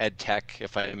reaction to EdTech,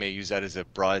 if I may use that as a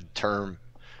broad term,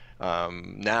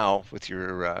 now with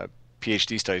your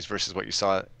PhD studies versus what you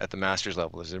saw at the master's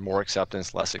level? Is there more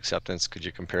acceptance, less acceptance? Could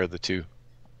you compare the two?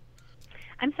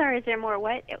 I'm sorry, is there more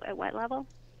what? At what level?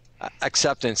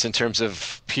 Acceptance in terms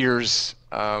of peers.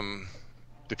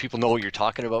 Do people know what you're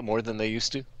talking about more than they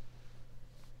used to?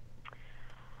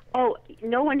 Oh,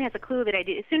 no one has a clue that I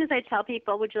do. As soon as I tell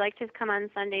people, would you like to come on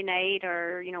Sunday night,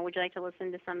 or would you like to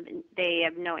listen to something, they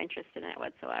have no interest in it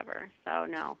whatsoever. So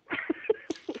no.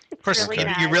 Of course, really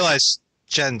you realize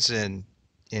Jen's in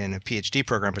a PhD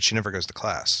program, but she never goes to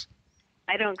class.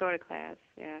 I don't go to class,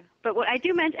 yeah. But what I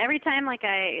do mention every time, like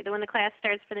when the class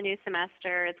starts for the new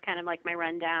semester, it's kind of like my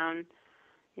rundown.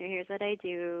 Here's what I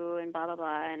do, and blah, blah,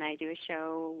 blah. And I do a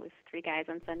show with 3 guys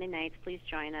on Sunday nights. Please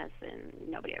join us. And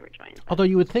nobody ever joins. Although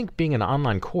you would think being an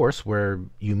online course where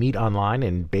you meet online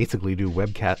and basically do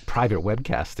private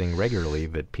webcasting regularly,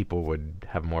 that people would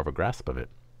have more of a grasp of it.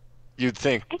 You'd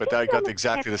think, but I got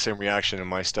exactly the same reaction in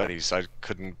my studies. I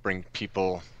couldn't bring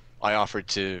people. I offered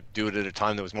to do it at a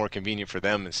time that was more convenient for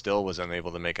them and still was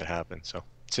unable to make it happen. So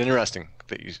it's interesting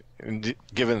that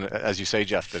given, as you say,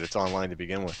 Jeff, that it's online to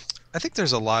begin with. I think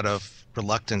there's a lot of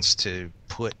reluctance to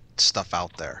put stuff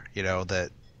out there, that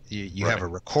you have a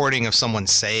recording of someone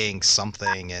saying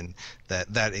something and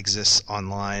that exists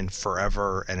online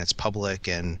forever and it's public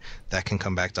and that can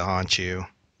come back to haunt you.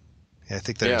 I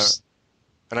think there's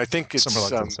And I think Some it's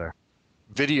reluctance there.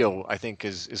 video. I think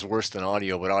is worse than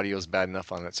audio, but audio is bad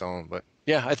enough on its own. But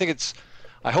yeah, I think it's.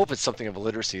 I hope it's something of a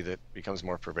literacy that becomes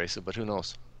more pervasive, but who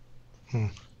knows?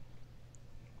 Well,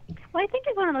 I think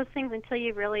it's one of those things until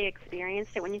you really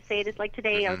experienced it. When you say it, it's like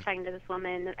today I was talking to this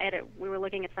woman. We were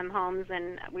looking at some homes,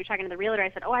 and we were talking to the realtor. I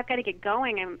said, "Oh, I've got to get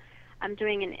going. I'm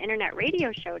doing an internet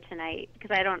radio show tonight,"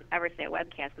 because I don't ever say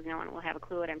webcast because no one will have a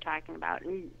clue what I'm talking about.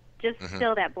 And just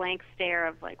still that blank stare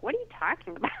of like, "What are you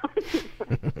talking about?"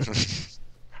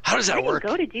 How does that work?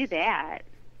 Go to do that.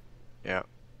 Yeah.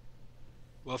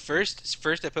 Well,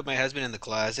 first I put my husband in the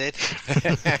closet.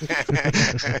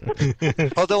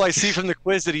 Although I see from the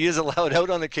quiz that he is allowed out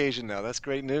on occasion now. That's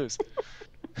great news.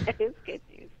 That is good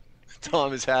news.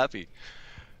 Tom is happy.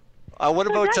 What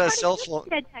about cell phone?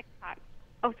 EdTech Talk.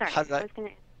 Oh, sorry. How did I was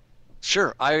gonna...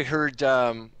 Sure. I heard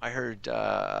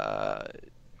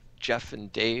Jeff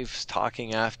and Dave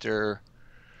talking after.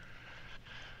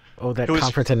 Oh, that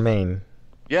conference in Maine.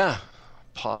 Yeah.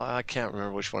 I can't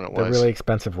remember which one it was. The really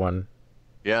expensive one.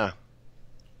 Yeah.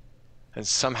 And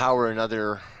somehow or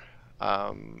another,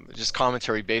 just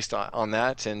commentary based on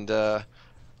that. And I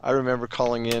remember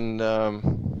calling in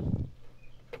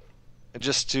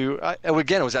just to,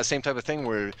 again, it was that same type of thing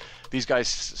where these guys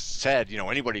said,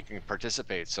 anybody can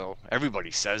participate. So everybody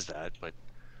says that, but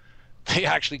they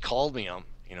actually called me on,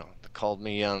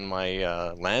 my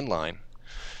landline.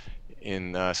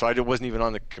 So I wasn't even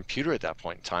on the computer at that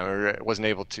point in time, or wasn't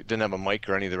able to, didn't have a mic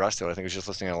or any of the rest of it. I think I was just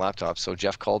listening on a laptop. So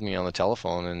Jeff called me on the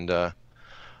telephone, and I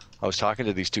was talking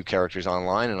to these two characters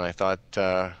online, and I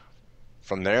thought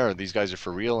from there, these guys are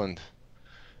for real, and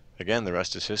again, the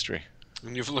rest is history.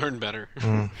 And you've learned better.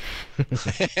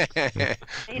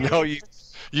 No,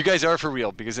 you guys are for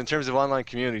real, because in terms of online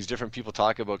communities, different people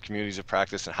talk about communities of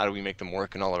practice and how do we make them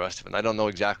work and all the rest of it. And I don't know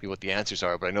exactly what the answers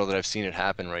are, but I know that I've seen it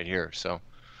happen right here. So.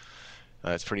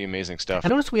 It's pretty amazing stuff. I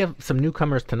noticed we have some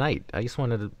newcomers tonight. I just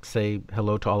wanted to say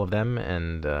hello to all of them,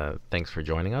 and thanks for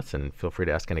joining us, and feel free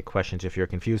to ask any questions if you're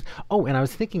confused. Oh, and I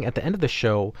was thinking at the end of the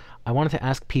show, I wanted to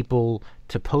ask people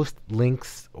to post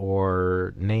links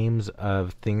or names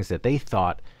of things that they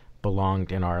thought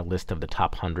belonged in our list of the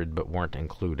top 100 but weren't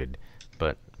included.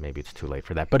 But maybe it's too late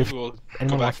for that. But if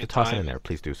anyone wants to toss it in there,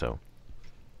 please do so.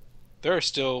 There are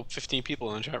still 15 people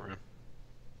in the chat room.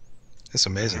 It's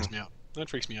amazing. That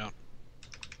freaks me out.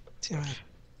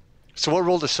 So what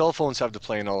role do cell phones have to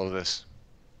play in all of this?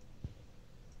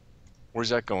 Where's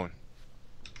that going?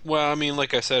 Well, I mean,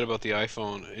 like I said about the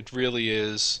iPhone, it really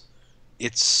is,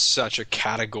 it's such a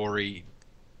category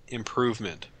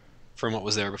improvement from what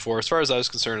was there before. As far as I was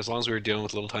concerned, as long as we were dealing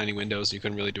with little tiny windows and you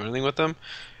couldn't really do anything with them,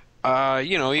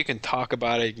 you can talk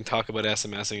about it, you can talk about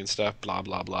SMSing and stuff, blah,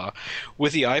 blah, blah.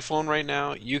 With the iPhone right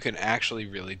now, you can actually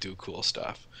really do cool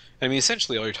stuff. I mean,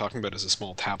 essentially all you're talking about is a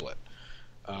small tablet.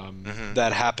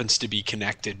 That happens to be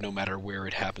connected no matter where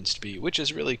it happens to be, which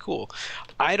is really cool.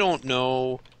 I don't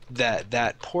know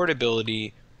that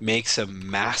portability makes a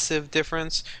massive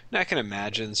difference. And I can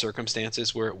imagine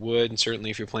circumstances where it would, and certainly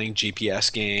if you're playing GPS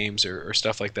games or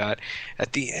stuff like that.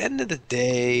 At the end of the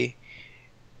day,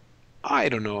 I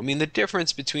don't know. I mean, the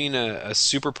difference between a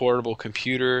super portable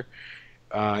computer,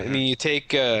 I mean, you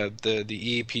take the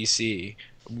EPC,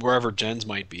 wherever Jen's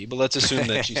might be, but let's assume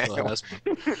that she still has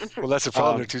one. Well, that's the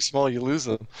problem. They're too small. You lose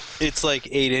them. It's like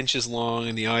 8 inches long,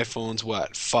 and the iPhone's,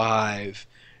 5?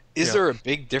 Is there a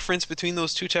big difference between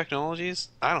those two technologies?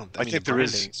 I think there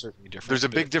is. Certainly different. There's a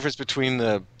big difference between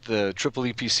the triple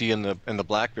EPC and the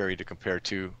BlackBerry to compare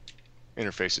two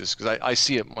interfaces, because I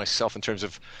see it myself in terms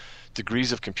of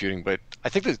degrees of computing, but I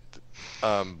think that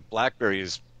BlackBerry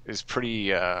is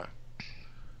pretty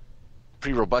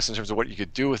robust in terms of what you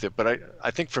could do with it. But I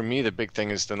think for me the big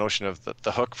thing is the notion of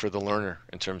the hook for the learner,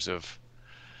 in terms of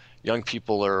young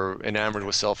people are enamored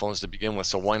with cell phones to begin with,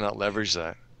 so why not leverage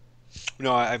that?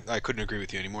 No, I couldn't agree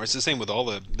with you anymore. It's the same with all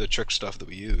the trick stuff that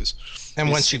we use.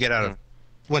 And once you get out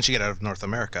of North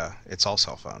America, it's all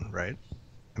cell phone, right?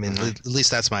 I mean, at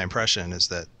least that's my impression, is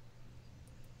that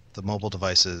the mobile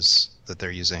devices that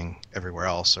they're using everywhere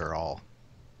else are all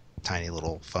tiny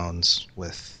little phones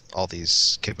with all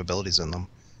these capabilities in them.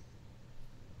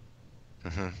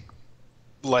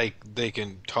 Like they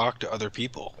can talk to other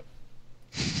people.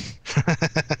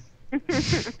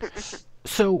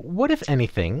 So what, if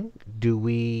anything,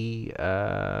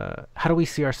 how do we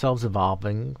see ourselves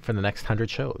evolving for the next 100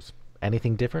 shows?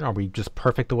 Anything different? Are we just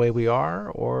perfect the way we are,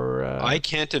 or? I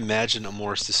can't imagine a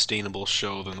more sustainable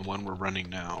show than the one we're running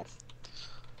now.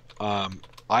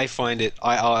 I find it,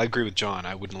 I agree with John.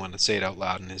 I wouldn't want to say it out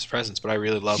loud in his presence, but I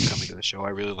really love coming to the show. I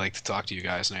really like to talk to you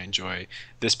guys, and I enjoy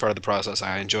this part of the process.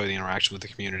 I enjoy the interaction with the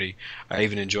community. I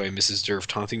even enjoy Mrs. Durf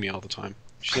taunting me all the time.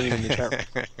 She's not even in the chat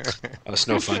room. It's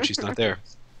no fun. She's not there.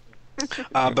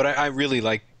 But I really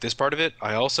like this part of it.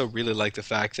 I also really like the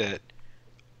fact that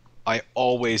I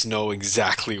always know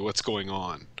exactly what's going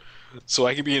on. So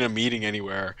I could be in a meeting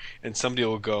anywhere, and somebody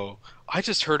will go, "I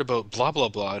just heard about blah blah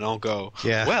blah," and I'll go,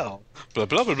 Yeah. "Well, blah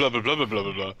blah blah blah blah blah blah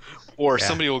blah blah," or Yeah.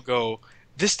 somebody will go,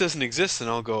 "This doesn't exist," and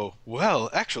I'll go, "Well,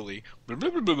 actually, blah blah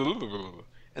blah blah blah blah blah,"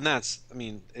 and that's, I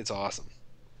mean, it's awesome.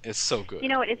 It's so good. You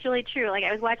know what? It's really true. Like,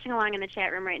 I was watching along in the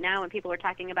chat room right now when people were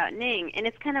talking about Ning, and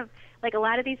it's kind of like a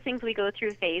lot of these things we go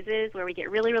through phases where we get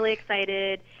really, really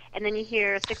excited, and then you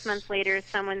hear 6 months later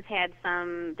someone's had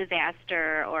some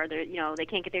disaster, or they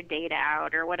can't get their data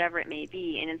out, or whatever it may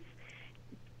be, and it's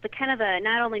the kind of the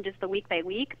not only just the week by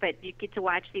week, but you get to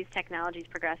watch these technologies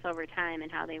progress over time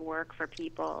and how they work for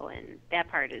people, and that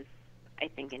part is, I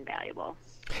think, invaluable.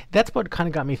 That's what kind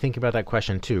of got me thinking about that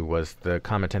question too, was the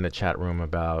comment in the chat room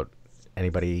about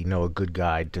anybody know a good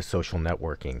guide to social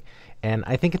networking. And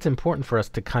I think it's important for us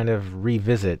to kind of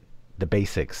revisit the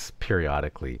basics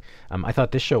periodically. I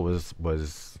thought this show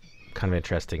was kind of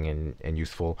interesting and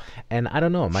useful. And I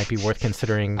don't know, it might be worth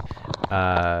considering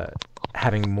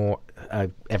having more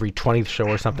every 20th show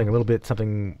or something,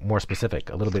 something more specific,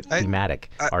 a little bit thematic.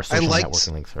 Our social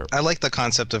networking links are. I like the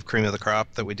concept of cream of the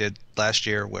crop that we did last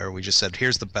year, where we just said,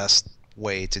 here's the best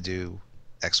way to do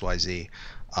XYZ.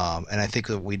 And I think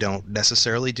that we don't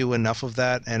necessarily do enough of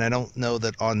that. And I don't know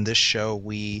that on this show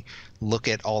we look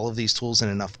at all of these tools in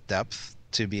enough depth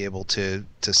to be able to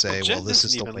say, well, this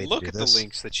is the way to do this. Look at the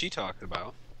links that she talked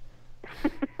about.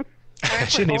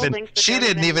 She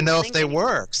didn't even know if they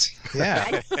worked.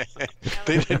 Yeah.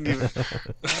 They didn't even.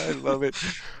 I love it.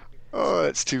 Oh,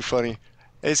 it's too funny.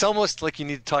 It's almost like you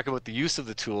need to talk about the use of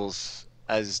the tools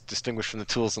as distinguished from the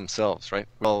tools themselves, right?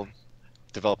 We'll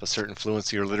develop a certain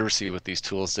fluency or literacy with these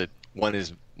tools that one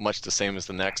is much the same as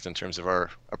the next in terms of our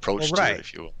approach to it,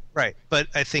 if you will. Right. But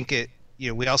I think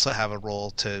we also have a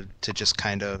role to just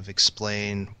kind of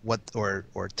explain what or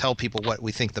tell people what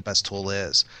we think the best tool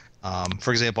is.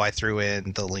 For example, I threw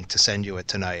in the link to Send You It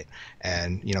tonight,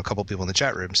 and a couple people in the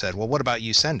chat room said, well, what about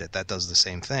You Send It? That does the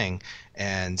same thing.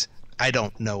 And I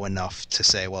don't know enough to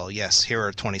say, well, yes, here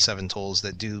are 27 tools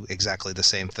that do exactly the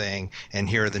same thing, and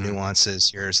here are the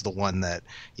nuances. Here's the one that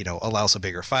allows a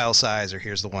bigger file size, or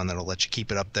here's the one that'll let you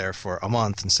keep it up there for a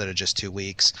month instead of just 2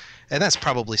 weeks. And that's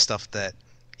probably stuff that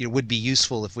would be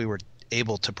useful if we were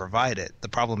able to provide it. The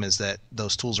problem is that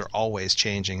those tools are always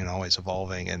changing and always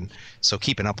evolving, and so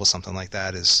keeping up with something like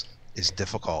that is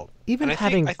difficult. Even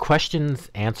having questions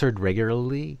answered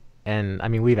regularly, and I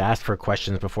mean, we've asked for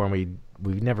questions before and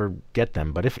we never get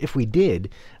them, but if we did,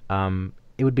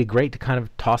 it would be great to kind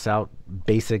of toss out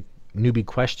basic newbie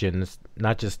questions,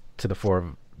 not just to the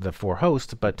four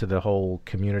hosts, but to the whole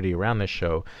community around this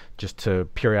show, just to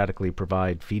periodically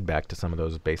provide feedback to some of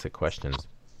those basic questions.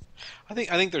 I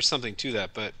think there's something to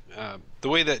that, but the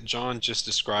way that John just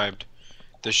described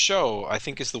the show, I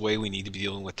think, is the way we need to be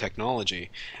dealing with technology.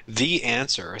 The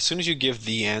answer, as soon as you give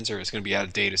the answer, it's going to be out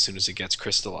of date as soon as it gets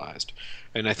crystallized.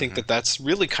 And I think that that's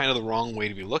really kind of the wrong way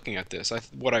to be looking at this.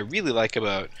 What I really like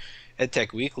about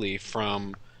EdTechWeekly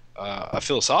from a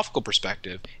philosophical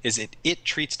perspective is it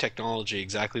treats technology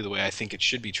exactly the way I think it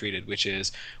should be treated, which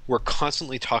is we're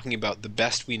constantly talking about the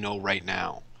best we know right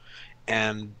now.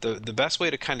 And the best way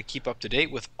to kind of keep up to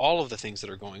date with all of the things that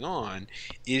are going on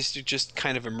is to just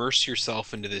kind of immerse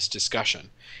yourself into this discussion.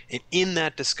 And in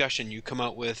that discussion, you come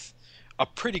out with a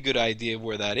pretty good idea of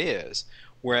where that is.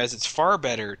 Whereas it's far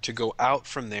better to go out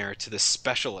from there to the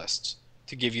specialists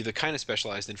to give you the kind of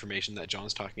specialized information that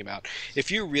John's talking about.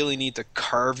 If you really need to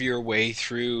carve your way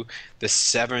through the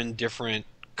 7 different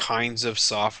kinds of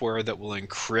software that will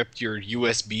encrypt your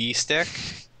USB stick,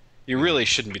 you really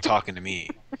shouldn't be talking to me.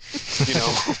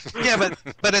 Yeah, but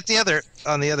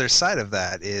on the other side of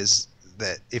that is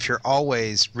that if you're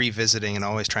always revisiting and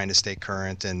always trying to stay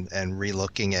current and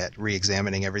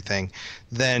re-examining everything,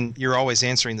 then you're always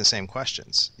answering the same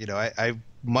questions. I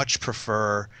much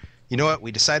prefer,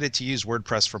 we decided to use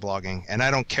WordPress for blogging, and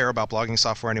I don't care about blogging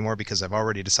software anymore because I've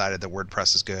already decided that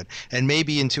WordPress is good. And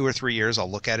maybe in 2 or 3 years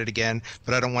I'll look at it again,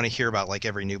 but I don't want to hear about like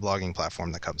every new blogging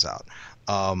platform that comes out.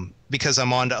 Because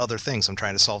I'm on to other things. I'm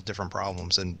trying to solve different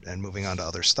problems and moving on to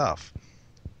other stuff.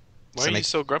 Why are you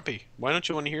so grumpy? Why don't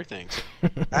you want to hear things?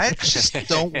 I just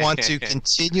don't want to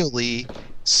continually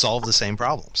solve the same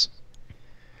problems.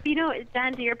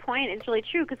 Don, to your point, it's really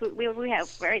true because we have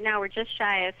right now we're just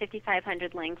shy of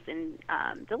 5,500 links in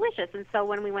Delicious, and so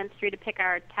when we went through to pick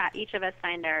our top, each of us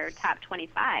find our top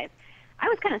 25. I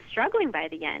was kind of struggling by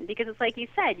the end because it's like you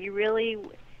said, you really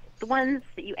the ones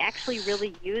that you actually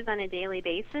really use on a daily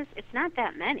basis, it's not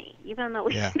that many, even though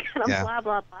we Yeah, kind of yeah. blah,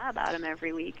 blah, blah about them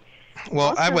every week.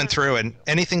 Well, Most I of went them- through, and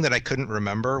anything that I couldn't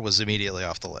remember was immediately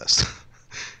off the list,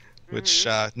 which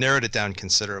narrowed it down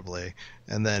considerably.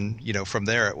 And then, from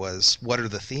there it was, what are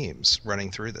the themes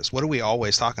running through this? What are we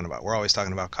always talking about? We're always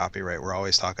talking about copyright. We're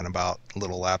always talking about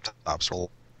little laptops. We're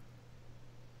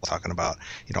talking about,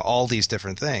 all these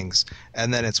different things.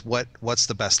 And then it's what's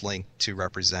the best link to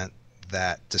represent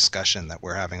that discussion that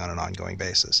we're having on an ongoing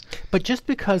basis. But just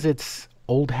because it's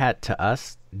old hat to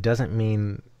us doesn't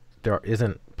mean there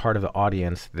isn't part of the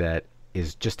audience that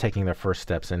is just taking their first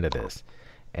steps into this.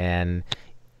 And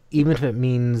even if it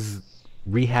means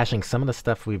rehashing some of the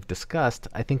stuff we've discussed,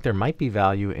 I think there might be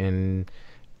value in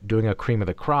doing a cream of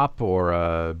the crop or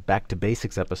a back to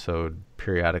basics episode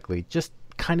periodically, just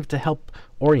kind of to help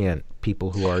orient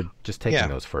people who are just taking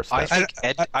those first steps.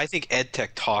 I think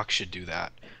EdTech Talk should do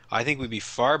that. I think we'd be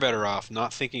far better off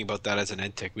not thinking about that as an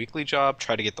EdTech Weekly job.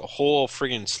 Try to get the whole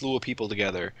friggin' slew of people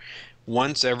together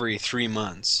once every 3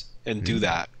 months and do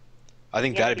that. I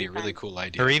think that'd be a really cool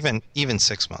idea. Or even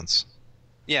 6 months.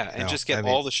 Yeah, and just get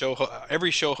all the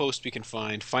every show host we can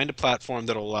find a platform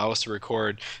that'll allow us to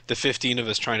record the 15 of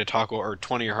us trying to talk, or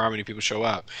 20 or how many people show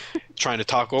up, trying to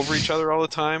talk over each other all the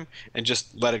time, and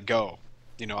just let it go.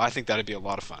 I think that'd be a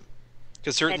lot of fun.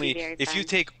 Because certainly, if you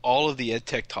take all of the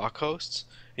EdTech Talk hosts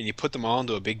and you put them all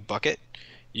into a big bucket,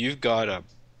 you get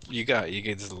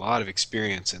there's a lot of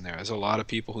experience in there. There's a lot of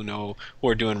people who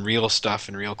are doing real stuff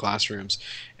in real classrooms,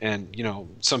 and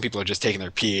some people are just taking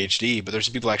their PhD, but there's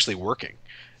people actually working.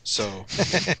 So,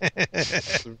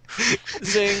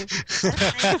 zing.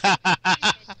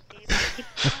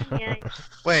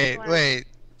 Wait.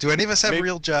 Do any of us have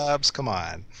real jobs? Come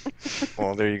on.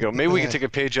 Well, there you go. Maybe we can take a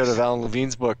page out of Alan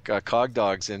Levine's book, Cog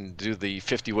Dogs, and do the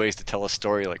 50 ways to tell a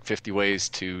story, like 50 ways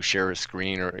to share a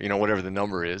screen, or whatever the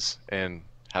number is, and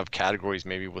have categories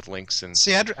maybe with links. And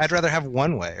see, I'd rather have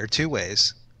one way or 2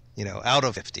 ways, out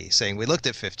of 50, saying we looked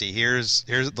at 50. Here's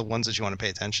the ones that you want to pay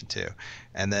attention to,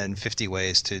 and then 50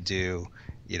 ways to do,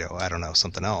 I don't know,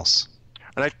 something else.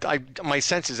 And my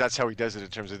sense is that's how he does it in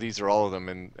terms of these are all of them,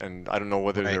 and I don't know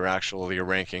whether they're actually a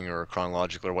ranking or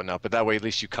chronological or whatnot, but that way at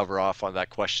least you cover off on that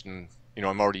question,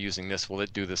 I'm already using this, will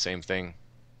it do the same thing?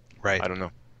 Right. I don't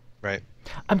know. Right.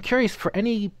 I'm curious, for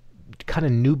any kind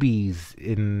of newbies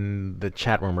in the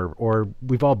chat room, or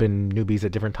we've all been newbies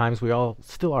at different times, we all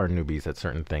still are newbies at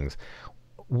certain things.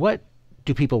 What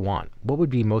do people want? What would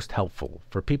be most helpful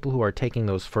for people who are taking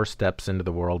those first steps into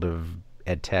the world of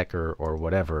EdTech or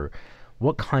whatever?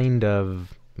 What kind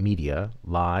of media,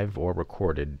 live or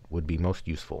recorded, would be most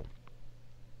useful?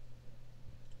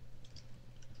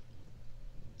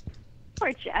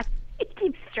 Poor Jeff. He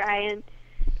keeps trying.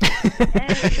 Swings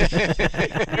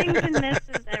and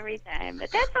misses every time,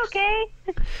 but that's okay.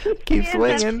 Keep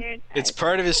swinging. It's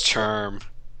part of his charm.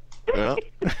 Yeah.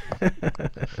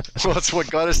 Well, that's what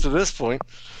got us to this point.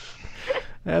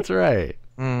 That's right.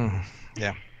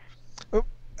 Yeah.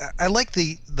 I like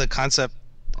the concept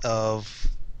of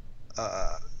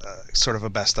sort of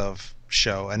a best of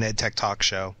show, an EdTech Talk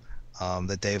show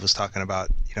that Dave was talking about.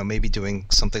 Maybe doing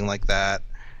something like that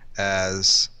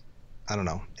as, I don't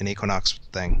know, an Equinox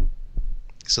thing,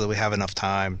 so that we have enough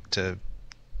time to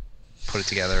put it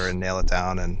together and nail it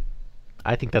down. And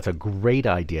I think that's a great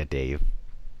idea, Dave.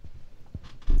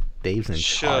 Dave's in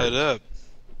charge. Shut up.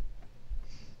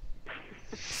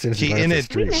 He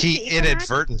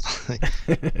inadvertently.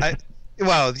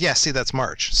 Well, yeah. See, that's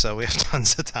March, so we have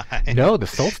tons of time. No, the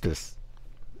solstice.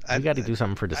 We got to do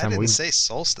something for December. I didn't say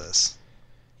solstice.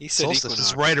 He said solstice Equinox.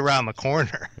 is right around the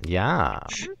corner. Yeah.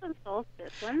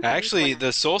 Actually,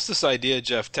 the solstice idea,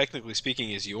 Jeff, technically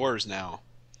speaking, is yours now.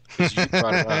 'Cause you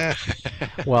brought it up.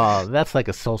 Well, that's like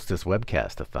a solstice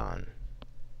webcast-a-thon.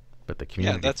 But the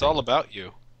community. Yeah, that's thing. all about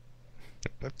you.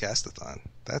 Webcast-a-thon.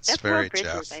 That's That's very more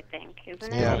Bridges, Jeff. I think,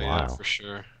 isn't it? Yeah, Yeah, wow. for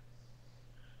sure.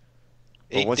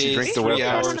 Well, 8 once you days, drink the 3 webcast,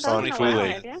 hours, it's on 24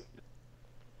 Kool-Aid. hours.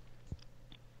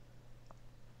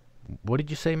 What did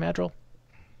you say, Madril?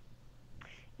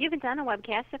 You haven't done a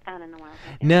webcast-a-thon in a while,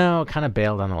 have you? No, kind of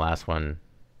bailed on the last one.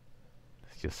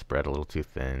 It's just spread a little too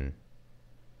thin.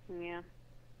 Yeah.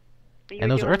 But you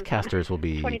And were those doing Earthcasters will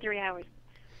be... 23 hours.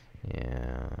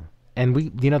 Yeah. And we,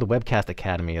 the Webcast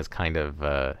Academy has kind of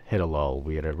hit a lull.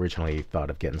 We had originally thought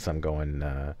of getting some going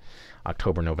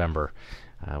October, November.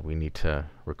 We need to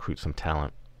recruit some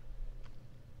talent.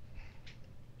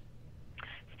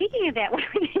 Speaking of that, what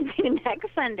are we going to do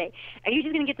next Sunday? Are you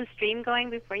just going to get the stream going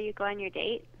before you go on your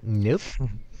date? Nope.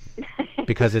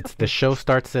 Because the show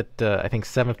starts at, I think,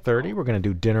 7:30. We're going to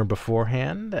do dinner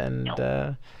beforehand, and...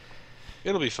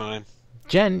 It'll be fine.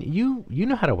 Jen, you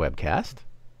know how to webcast.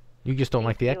 You just don't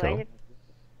like the echo.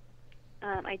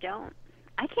 I don't.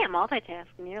 I can't multitask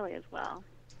nearly as well.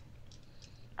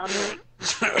 I'll be like,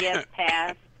 yes,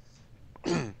 pass.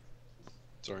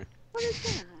 Sorry. What is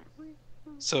that?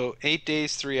 So 8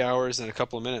 days, 3 hours, and a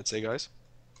couple of minutes, eh, guys?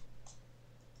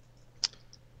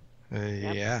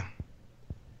 Yeah.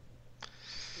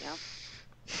 Yep.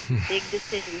 Big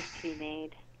decisions to be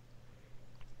made.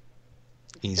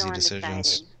 I'm Easy still decisions.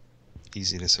 undecided.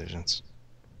 Easy decisions.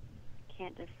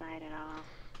 Can't decide at all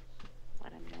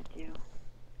what I'm going to do.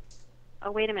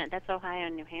 Oh, wait a minute. That's Ohio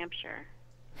and New Hampshire.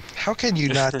 How can you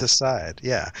not decide?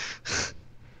 Yeah. Just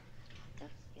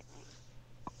kidding.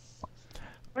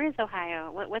 Where is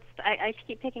Ohio? I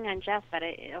keep picking on Jeff, but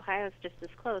Ohio's just as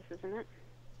close, isn't it?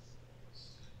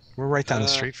 We're right down the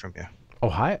street from you.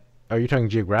 Ohio? Are you talking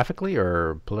geographically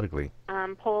or politically?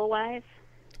 Poll-wise.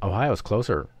 Ohio's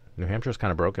closer. New Hampshire's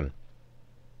kind of broken.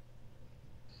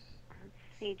 Let's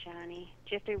see, Johnny.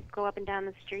 Do you have to go up and down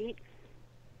the street?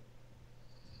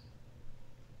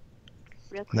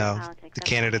 Real quick No, politics. the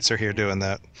candidates are here doing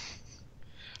that.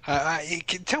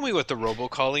 Tell me what the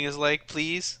robocalling is like,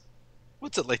 please.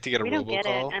 What's it like to get a We don't get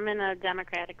robocall? it. I'm in a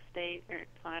Democratic state, so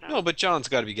I don't. No, but John's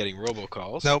got to be getting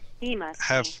robocalls. Nope. He must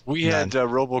Have be. We none. had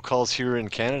robocalls here in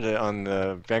Canada on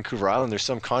Vancouver Island. There's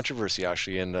some controversy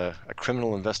actually, and a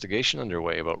criminal investigation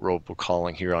underway about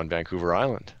robocalling here on Vancouver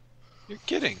Island. You're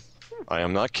kidding. I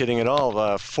am not kidding at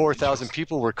all. 4,000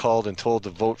 people were called and told to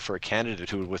vote for a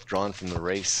candidate who had withdrawn from the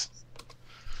race.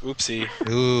 Oopsie.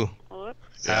 Ooh.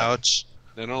 Whoops. Ouch.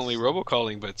 Not only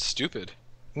robocalling, but stupid.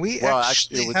 We Well,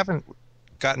 actually actually, haven't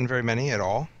gotten very many at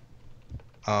all.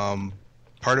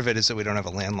 Part of it is that we don't have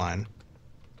a landline.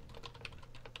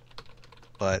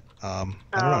 But I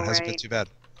don't know. It hasn't been right. too bad.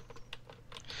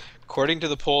 According to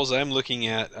the polls I'm looking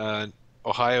at,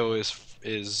 Ohio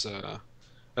is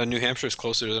New Hampshire is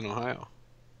closer than Ohio.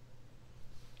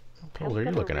 What polls are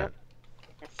you looking at?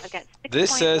 I've got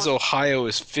This 6.1. says Ohio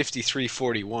is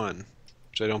 53-41,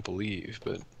 which I don't believe,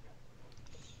 but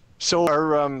So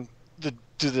are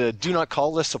do the do not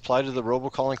call lists apply to the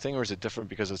robocalling thing, or is it different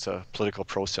because it's a political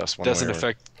process? One doesn't way or-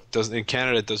 affect in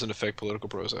Canada. It doesn't affect political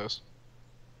process.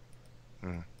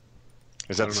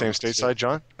 Is that the same stateside,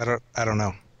 John? I don't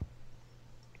know.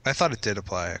 I thought it did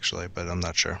apply actually, but I'm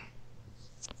not sure.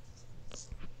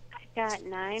 I've got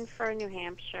 9 for New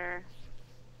Hampshire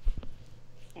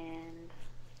and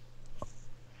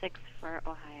 6 for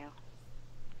Ohio.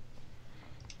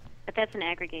 But that's an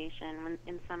aggregation,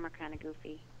 and some are kind of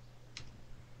goofy.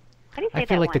 How do you say I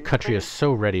feel that like the one? country is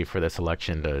so ready for this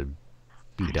election to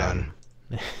be done.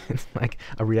 It's like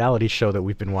a reality show that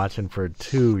we've been watching for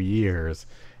 2 years,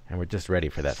 and we're just ready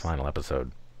for that final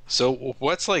episode. So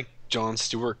what's like Jon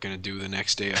Stewart gonna do the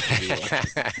next day after the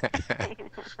election,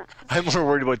 I'm more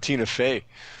worried about Tina Fey.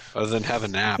 other than have a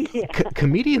nap? Yeah.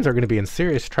 Comedians are going to be in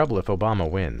serious trouble if Obama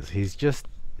wins. He's just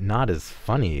not as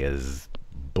funny as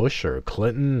Bush or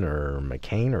Clinton or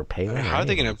McCain or Palin. How are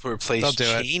they gonna replace They'll do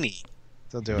it. Cheney?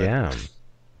 They'll do it. Yeah,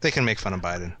 They can make fun of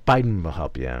Biden. Biden will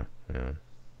help. Yeah.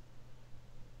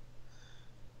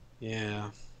 Yeah.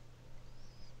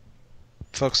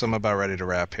 Folks, I'm about ready to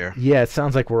wrap here. Yeah, it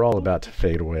sounds like we're all about to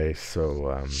fade away. So,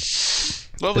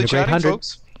 Lovely great chatting, 100.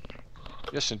 folks.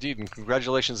 Yes, indeed, and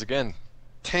congratulations again.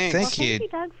 Thanks. Thank you. Thank you,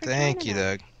 Doug, for Thank you,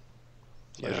 joining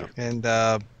Doug. Yeah.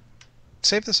 And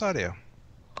save this audio.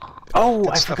 oh,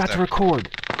 Good I stuff forgot to there. record.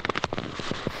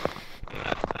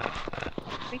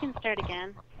 We can start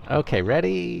again. Okay,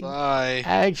 ready? Bye.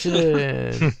 Action.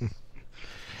 You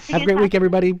Have a can great talk- week,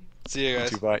 everybody. See you guys.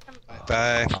 Too bad.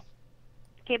 Bye.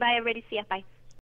 Okay, bye, everybody. See ya. Bye.